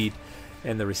governor's seat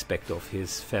and the respect of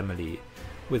his family.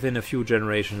 Within a few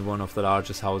generations, one of the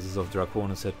largest houses of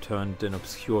Draconis had turned an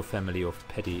obscure family of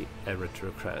petty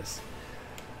aristocrats.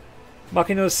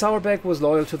 Machinus Sourbeck was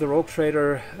loyal to the rogue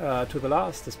trader to the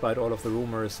last, despite all of the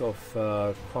rumors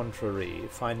of contrary.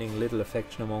 Finding little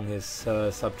affection among his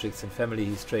subjects and family,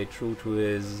 he stayed true to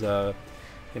his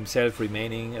himself,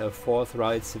 remaining a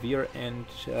forthright, severe, and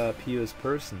pious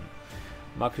person.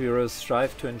 Machinus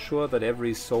strived to ensure that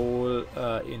every soul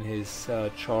in his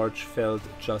charge felt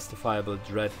justifiable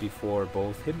dread before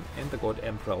both him and the God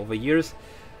Emperor. Over years,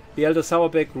 the elder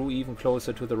Sourbeck grew even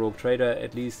closer to the rogue trader,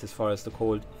 at least as far as the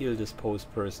cold, ill-disposed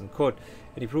person could,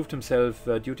 and he proved himself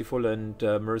a dutiful and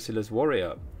merciless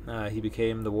warrior. He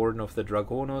became the warden of the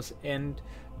Dragonos and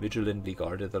vigilantly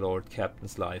guarded the Lord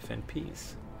Captain's life and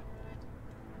peace.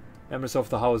 Members of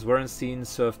the House Wernstein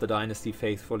served the dynasty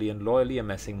faithfully and loyally,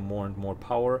 amassing more and more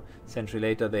power. A century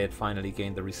later, they had finally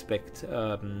gained the respect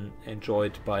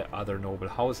enjoyed by other noble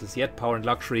houses. Yet power and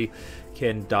luxury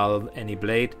can dull any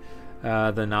blade.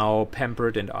 The now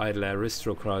pampered and idle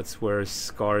aristocrats were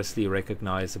scarcely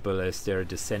recognizable as their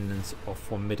descendants of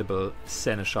formidable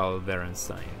Seneschal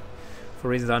Verenstein. For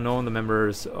reasons unknown, the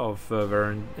members of a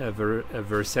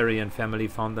Versarian family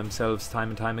found themselves time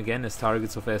and time again as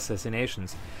targets of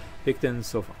assassinations.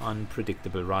 victims of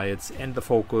unpredictable riots, and the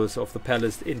focus of the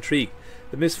palace intrigue.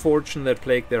 The misfortune that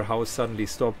plagued their house suddenly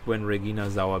stopped when Regina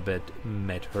Sauerbett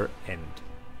met her end.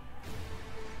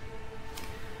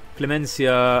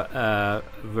 Clemencia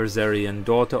Versarion,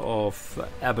 daughter of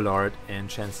Abelard and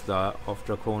Chancellor of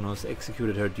Draconos,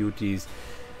 executed her duties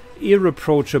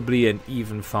irreproachably and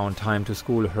even found time to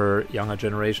school her younger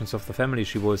generations of the family.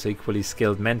 She was an equally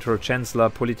skilled mentor, chancellor,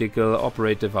 political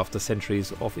operative. After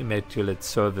centuries of immaculate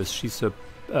service, she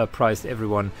surprised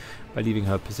everyone by leaving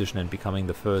her position and becoming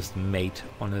the first mate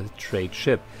on a trade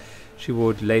ship. She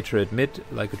would later admit,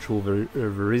 like a true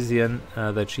Varisian,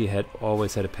 that she had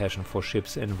always had a passion for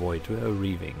ships and void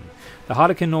reaving. The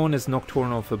Harlequin known as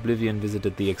Nocturne of Oblivion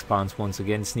visited the Expanse once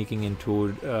again. Sneaking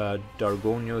into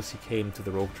Dargonius, he came to the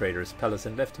Rogue Trader's palace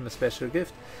and left him a special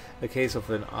gift, a case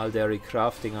of an Aldari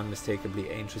crafting, unmistakably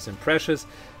ancient and precious,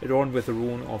 adorned with the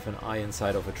rune of an eye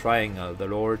inside of a triangle. The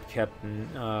Lord Captain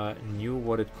knew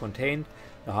what it contained.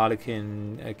 The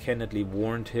Harlequin candidly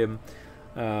warned him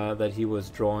that he was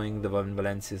drawing the Van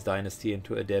Valencia's dynasty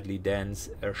into a deadly dance,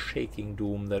 a shaking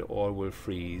doom that all will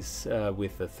freeze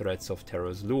with the threats of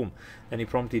terror's loom. Then he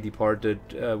promptly departed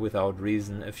without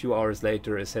reason. A few hours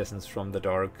later, assassins from the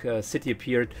Dark City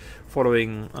appeared,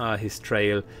 following his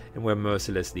trail, and were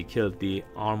mercilessly killed. The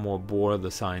armor bore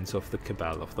the signs of the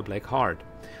Cabal of the Black Heart.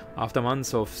 After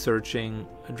months of searching,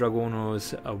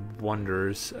 Dragonos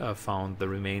Wanderers found the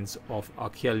remains of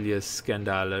Archelius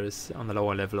Scandalus on the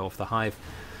lower level of the Hive.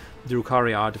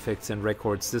 Drukari artifacts and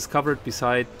records discovered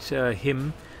beside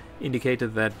him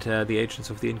indicated that the agents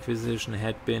of the Inquisition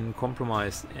had been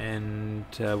compromised and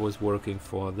was working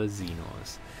for the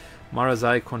Xenos.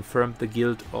 Marazai confirmed the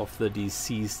guilt of the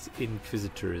deceased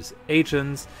Inquisitor's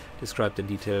agents. Described in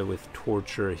detail with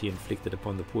torture he inflicted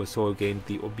upon the poor soul, gained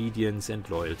the obedience and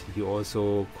loyalty. He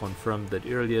also confirmed that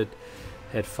Iliad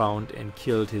had found and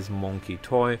killed his monkey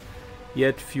toy.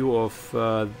 Yet few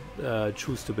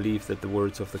choose to believe that the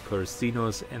words of the cursed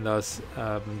Xenos, and thus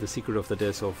the secret of the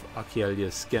death of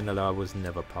Archelius Scandala was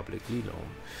never publicly known.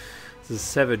 The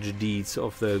savage deeds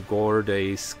of the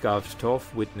Gorde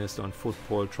Skavtov, witnessed on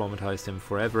football, traumatized him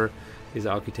forever. His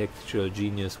architectural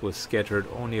genius was scattered.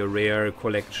 Only a rare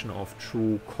collection of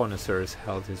true connoisseurs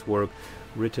held his work,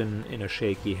 written in a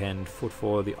shaky hand,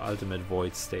 Footfall, the ultimate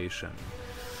void station.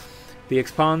 The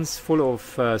Expanse, full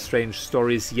of strange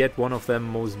stories, yet one of them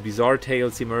most bizarre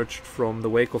tales emerged from the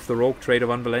wake of the rogue trader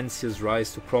Van Valencia's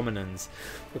rise to prominence.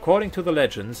 According to the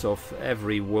legends of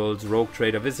every world's rogue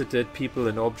trader visited, people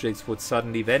and objects would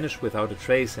suddenly vanish without a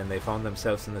trace, and they found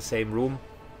themselves in the same room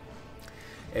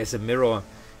as a mirror,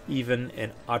 even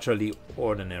an utterly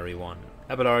ordinary one.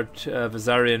 Abelard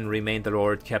Versarion remained the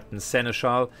Lord Captain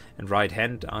Seneschal and right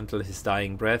hand until his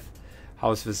dying breath.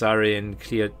 House Versarion,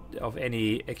 cleared of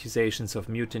any accusations of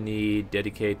mutiny,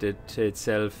 dedicated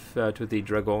itself to the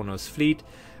Dragonos fleet.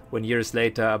 When years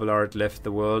later Abelard left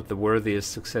the world, the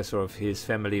worthiest successor of his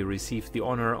family received the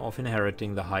honor of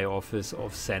inheriting the high office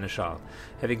of Seneschal.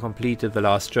 Having completed the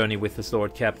last journey with his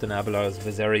Lord Captain, Abelard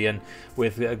Versarion,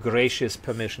 with the gracious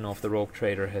permission of the rogue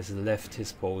trader, has left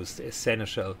his post as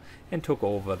Seneschal and took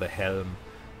over the helm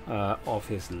of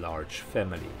his large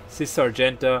family. Sister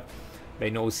Argenta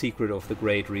made no secret of the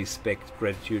great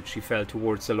gratitude she felt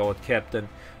towards the Lord Captain,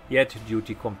 yet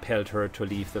duty compelled her to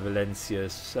leave the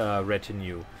Valencia's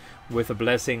retinue. With the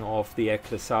blessing of the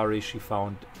Ecclesari, she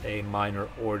found a minor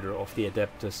order of the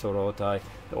Adeptus Sororitae,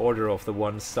 the Order of the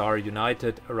One Star,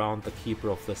 united around the keeper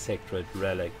of the sacred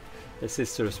relic. The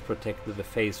sisters protected the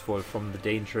faithful from the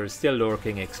dangers still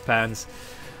lurking Expanse.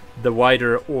 The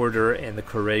wider order and the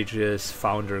courageous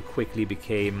founder quickly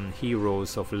became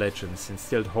heroes of legends,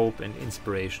 instilled hope and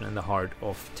inspiration in the heart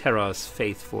of Terra's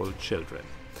faithful children.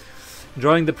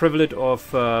 Enjoying the privilege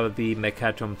of the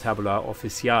Mercatum Tabula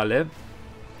Officiale,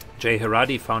 J.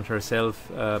 Heradi found herself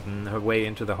her way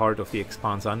into the heart of the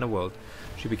Expanse underworld.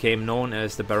 She became known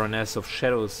as the Baroness of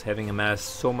Shadows, having amassed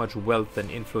so much wealth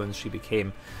and influence she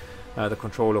became the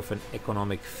control of an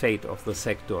economic fate of the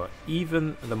sector.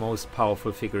 Even the most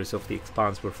powerful figures of the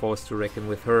Expanse were forced to reckon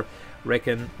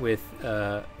with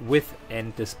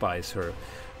and despise her.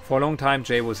 For a long time,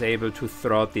 Jay was able to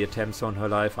thwart the attempts on her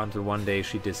life until one day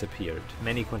she disappeared.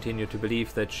 Many continue to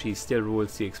believe that she still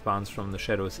rules the Expanse from the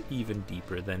shadows even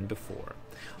deeper than before.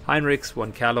 Heinrichs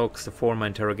von Kalox, the former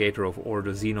interrogator of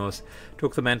Ordo Xenos,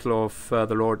 took the mantle of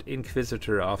the Lord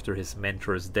Inquisitor after his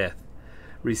mentor's death,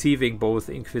 receiving both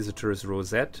Inquisitor's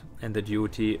rosette and the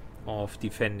duty of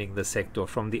defending the sector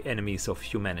from the enemies of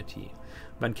humanity.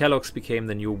 Van Kalox became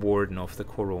the new warden of the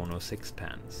Coronos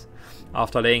Expanse.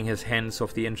 After laying his hands on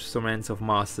the instruments of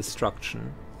mass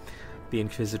destruction, the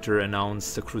Inquisitor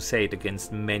announced a crusade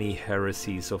against many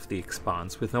heresies of the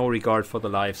Expanse. With no regard for the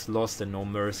lives lost and no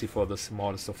mercy for the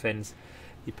smallest offense,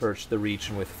 he purged the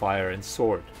region with fire and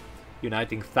sword,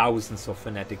 uniting thousands of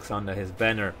fanatics under his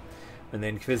banner. When the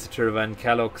Inquisitor Van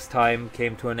Kalok's time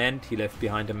came to an end, he left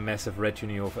behind a massive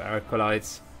retinue of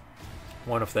acolytes.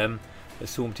 One of them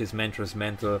assumed his mentor's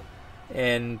mantle,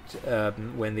 and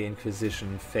when the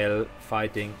Inquisition fell,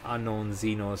 fighting unknown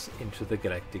Xenos into the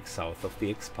galactic south of the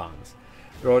Expanse.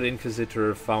 The Lord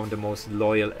Inquisitor found a most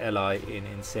loyal ally in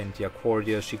Incentia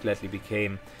Cordia. She gladly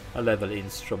became a level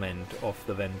instrument of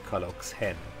the Van Kalok's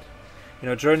hand. In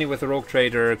her journey with the rogue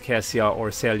trader Cassia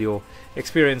Orselio,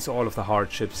 experience all of the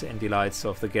hardships and delights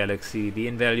of the galaxy. The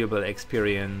invaluable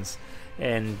experience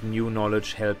and new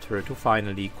knowledge helped her to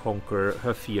finally conquer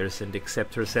her fears and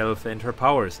accept herself and her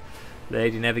powers.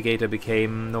 Lady Navigator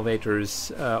became Novators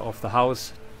of the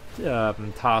House,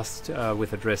 tasked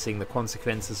with addressing the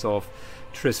consequences of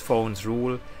Trisfone's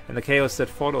rule and the chaos that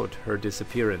followed her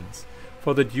disappearance.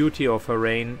 For the duty of her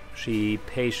reign, she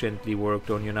patiently worked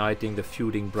on uniting the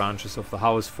feuding branches of the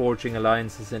house, forging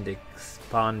alliances and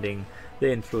expanding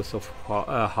the influence of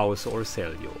House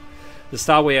Orselio. The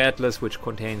Starway Atlas, which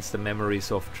contains the memories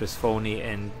of Trisfone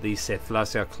and the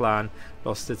Sethlasia clan,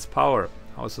 lost its power.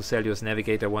 House Orselio's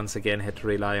navigator once again had to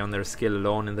rely on their skill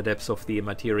alone in the depths of the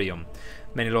Immaterium.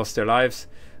 Many lost their lives,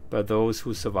 but those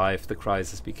who survived the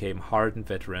crisis became hardened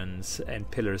veterans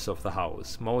and pillars of the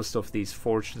house. Most of these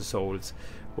fortunate souls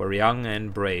were young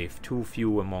and brave. Too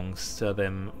few amongst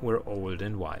them were old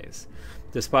and wise.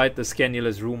 Despite the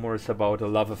scandalous rumors about a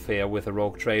love affair with a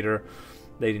rogue trader,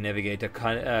 Lady Navigator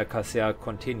Cassia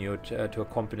continued to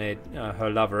accompany her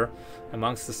lover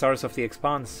amongst the stars of the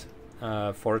Expanse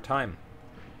for a time.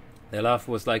 Their love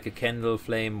was like a candle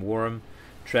flame, warm,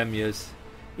 tremulous,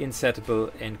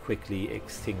 insatiable, and quickly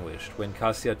extinguished. When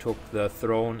Cassia took the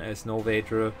throne as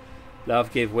Novator,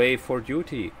 love gave way for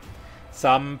duty.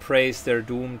 Some praised their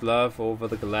doomed love over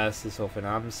the glasses of an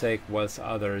armsec, whilst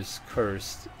others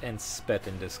cursed and spat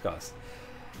in disgust.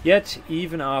 Yet,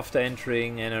 even after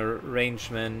entering an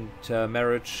arrangement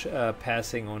marriage,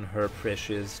 passing on her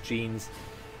precious genes,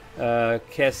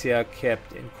 Cassia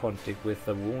kept in contact with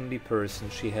the only person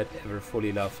she had ever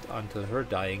fully loved until her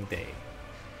dying day.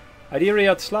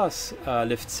 Ideria Tzlas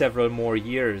lived several more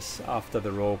years after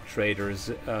the rogue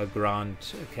trader's grand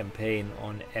campaign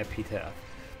on Epitaph.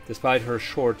 Despite her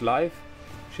short life,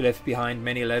 she left behind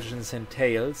many legends and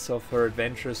tales of her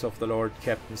adventures of the Lord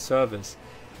Captain's service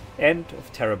and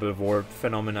of terrible war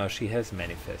phenomena she has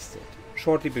manifested.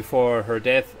 Shortly before her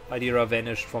death, Idira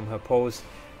vanished from her post.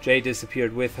 Jay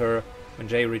disappeared with her. When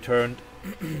Jay returned,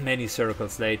 many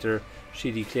circles later,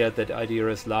 she declared that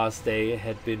Idira's last day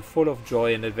had been full of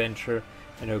joy and adventure,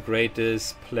 and her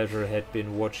greatest pleasure had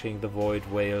been watching the Void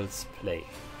Whales play.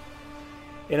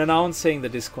 In announcing the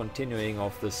discontinuing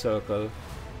of the circle,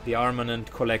 the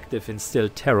Armament Collective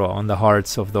instilled terror on the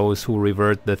hearts of those who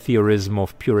revert the theorism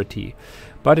of purity,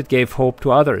 but it gave hope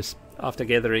to others. After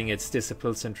gathering its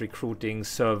disciples and recruiting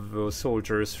servo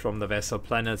soldiers from the vassal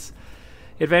planets,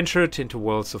 it ventured into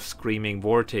worlds of screaming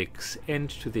vortex and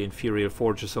to the inferior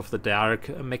forges of the Dark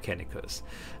Mechanicus.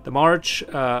 The march,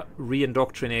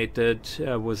 re-indoctrinated,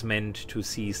 was meant to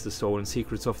seize the stolen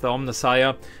secrets of the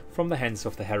Omnissiah from the hands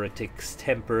of the heretics,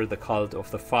 temper the cult of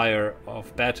the fire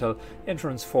of battle, and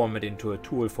transform it into a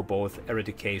tool for both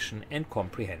eradication and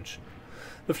comprehension.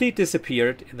 The fleet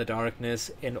disappeared in the darkness,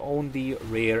 and only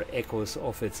rare echoes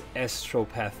of its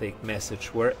astropathic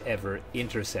message were ever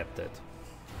intercepted.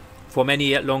 For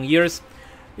many long years,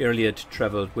 Irliad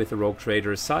traveled with the rogue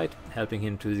trader's side, helping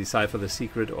him to decipher the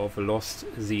secret of lost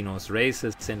Xenos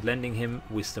races and lending him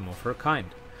wisdom of her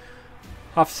kind.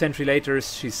 Half a century later,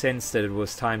 she sensed that it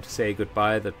was time to say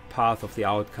goodbye. The path of the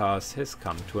outcast has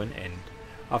come to an end.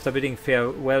 After bidding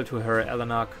farewell to her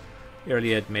Elenak,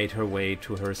 Irliad made her way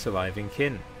to her surviving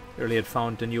kin. Irliad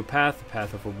found a new path, the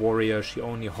path of a warrior. She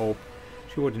only hoped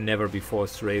she would never be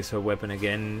forced to raise her weapon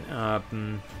again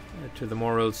to the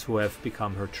mortals who have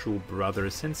become her true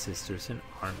brothers and sisters in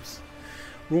arms.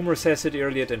 Rumor says that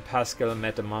Irliad and Pascal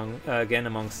met again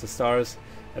amongst the stars.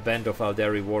 A band of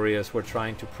Aldari warriors were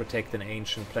trying to protect an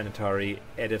ancient planetary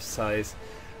edifice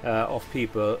of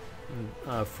people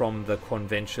from the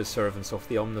conventuous servants of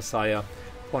the Omnissiah.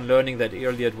 Upon learning that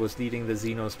Irliad was leading the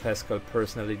Xenos, Pascal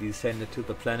personally descended to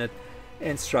the planet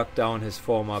and struck down his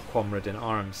former comrade in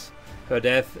arms. Her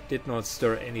death did not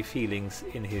stir any feelings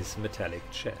in his metallic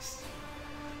chest.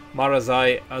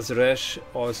 Marazai Azresh,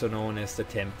 also known as the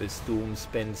Tempest Doom,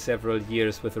 spent several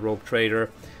years with the rogue trader,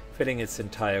 filling its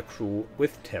entire crew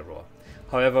with terror.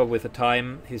 However, with the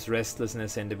time, his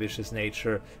restlessness and vicious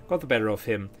nature got the better of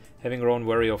him. Having grown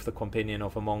weary of the companion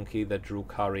of a monkey, the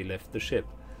Drukhari left the ship.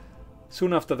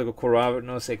 Soon after, the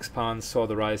Koranos expanse saw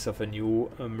the rise of a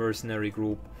new mercenary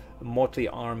group, a motley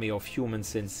army of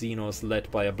humans and Xenos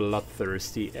led by a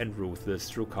bloodthirsty and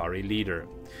ruthless Drukhari leader.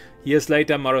 Years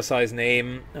later, Marasai's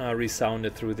name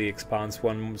resounded through the expanse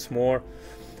once more.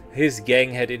 His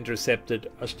gang had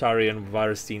intercepted Astarion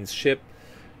Varstein's ship.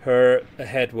 Her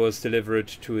head was delivered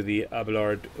to the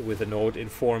Abelard with a note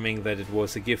informing that it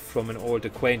was a gift from an old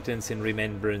acquaintance in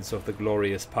remembrance of the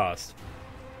glorious past.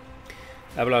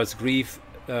 Abelard's grief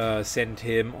sent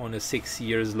him on a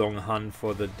 6-year-long hunt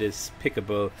for the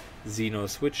despicable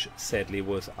Xenos, which sadly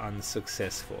was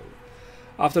unsuccessful.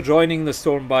 After joining the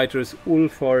Stormbiters,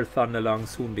 Ulfor Thunderlong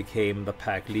soon became the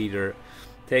pack leader,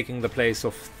 taking the place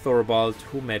of Thorvald,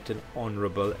 who met an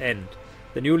honorable end.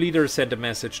 The new leader sent a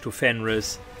message to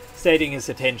Fenris, stating his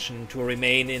intention to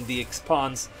remain in the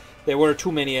Expanse. There were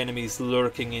too many enemies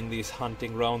lurking in these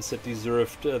hunting grounds that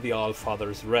deserved the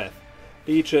Allfather's wrath.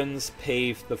 Legions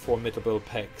paved the formidable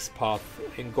pack's path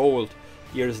in gold.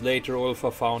 Years later,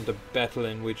 Ulfa found a battle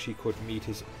in which he could meet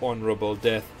his honorable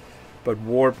death, but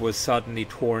warp was suddenly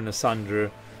torn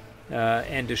asunder,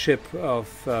 and the ship of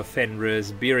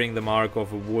Fenris, bearing the mark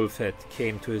of a wolf head,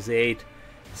 came to his aid,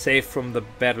 saved from the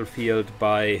battlefield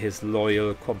by his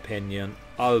loyal companion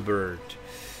Albert.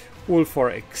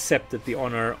 Ulfor accepted the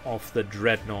honor of the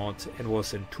dreadnought and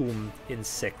was entombed in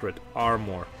sacred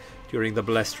armor. During the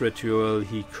blessed ritual,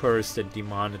 he cursed and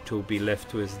demanded to be left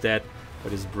to his death,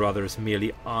 but his brothers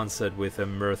merely answered with a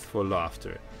mirthful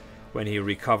laughter. When he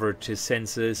recovered his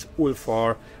senses,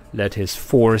 Ulfor led his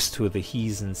force to the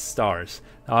heathen stars.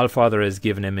 The Allfather has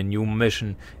given him a new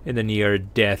mission in the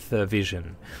near-death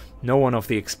vision. No one of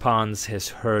the Expanse has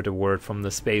heard a word from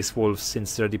the Space Wolves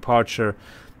since their departure,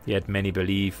 yet many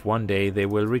believe one day they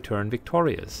will return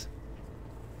victorious.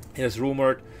 It is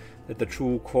rumored that the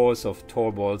true cause of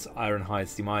Torvald's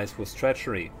Ironhide's demise was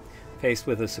treachery. Faced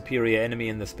with a superior enemy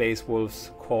in the Space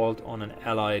Wolves, called on an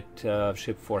allied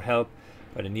ship for help,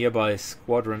 but a nearby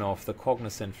squadron of the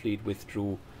Cognizant fleet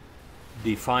withdrew,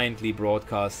 defiantly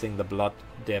broadcasting the blood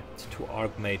debt to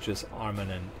Archmage's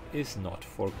armament is not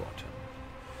forgotten.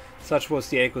 Such was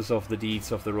the echoes of the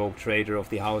deeds of the rogue trader of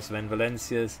the House Van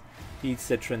Valencias, deeds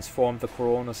that transformed the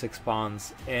Koranos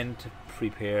Expanse and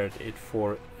prepared it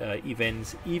for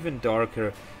events even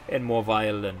darker and more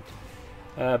violent.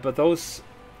 But those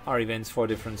are events for a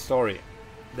different story.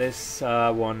 This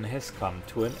one has come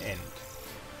to an end.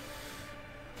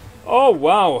 Oh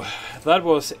wow, that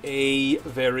was a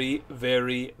very,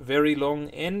 very, very long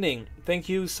ending. Thank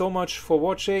you so much for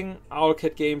watching.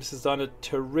 Owlcat Games has done a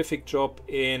terrific job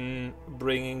in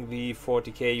bringing the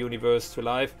 40k universe to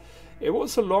life. It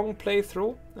was a long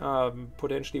playthrough,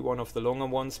 potentially one of the longer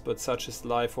ones, but such is the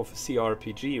life of a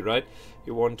CRPG, right?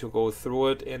 You want to go through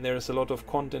it and there's a lot of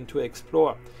content to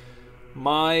explore.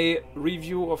 My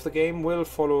review of the game will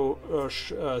follow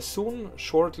soon,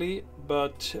 shortly,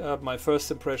 but my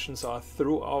first impressions are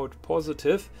throughout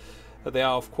positive. There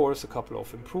are of course a couple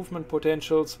of improvement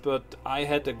potentials, but I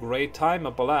had a great time,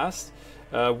 a blast,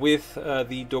 with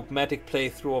the dogmatic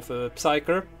playthrough of a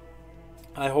Psyker.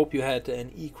 I hope you had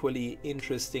an equally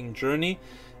interesting journey,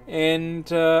 and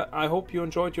I hope you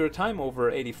enjoyed your time over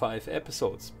 85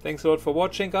 episodes. Thanks a lot for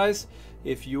watching, guys.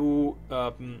 If you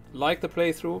like the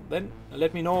playthrough, then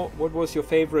let me know what was your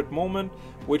favorite moment,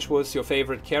 which was your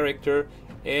favorite character,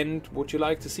 and would you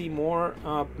like to see more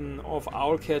of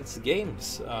Owlcat's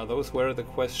games? Those were the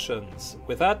questions.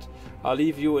 With that, I'll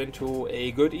leave you into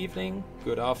a good evening,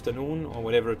 good afternoon, or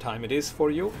whatever time it is for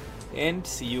you, and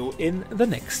see you in the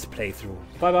next playthrough.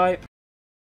 Bye bye!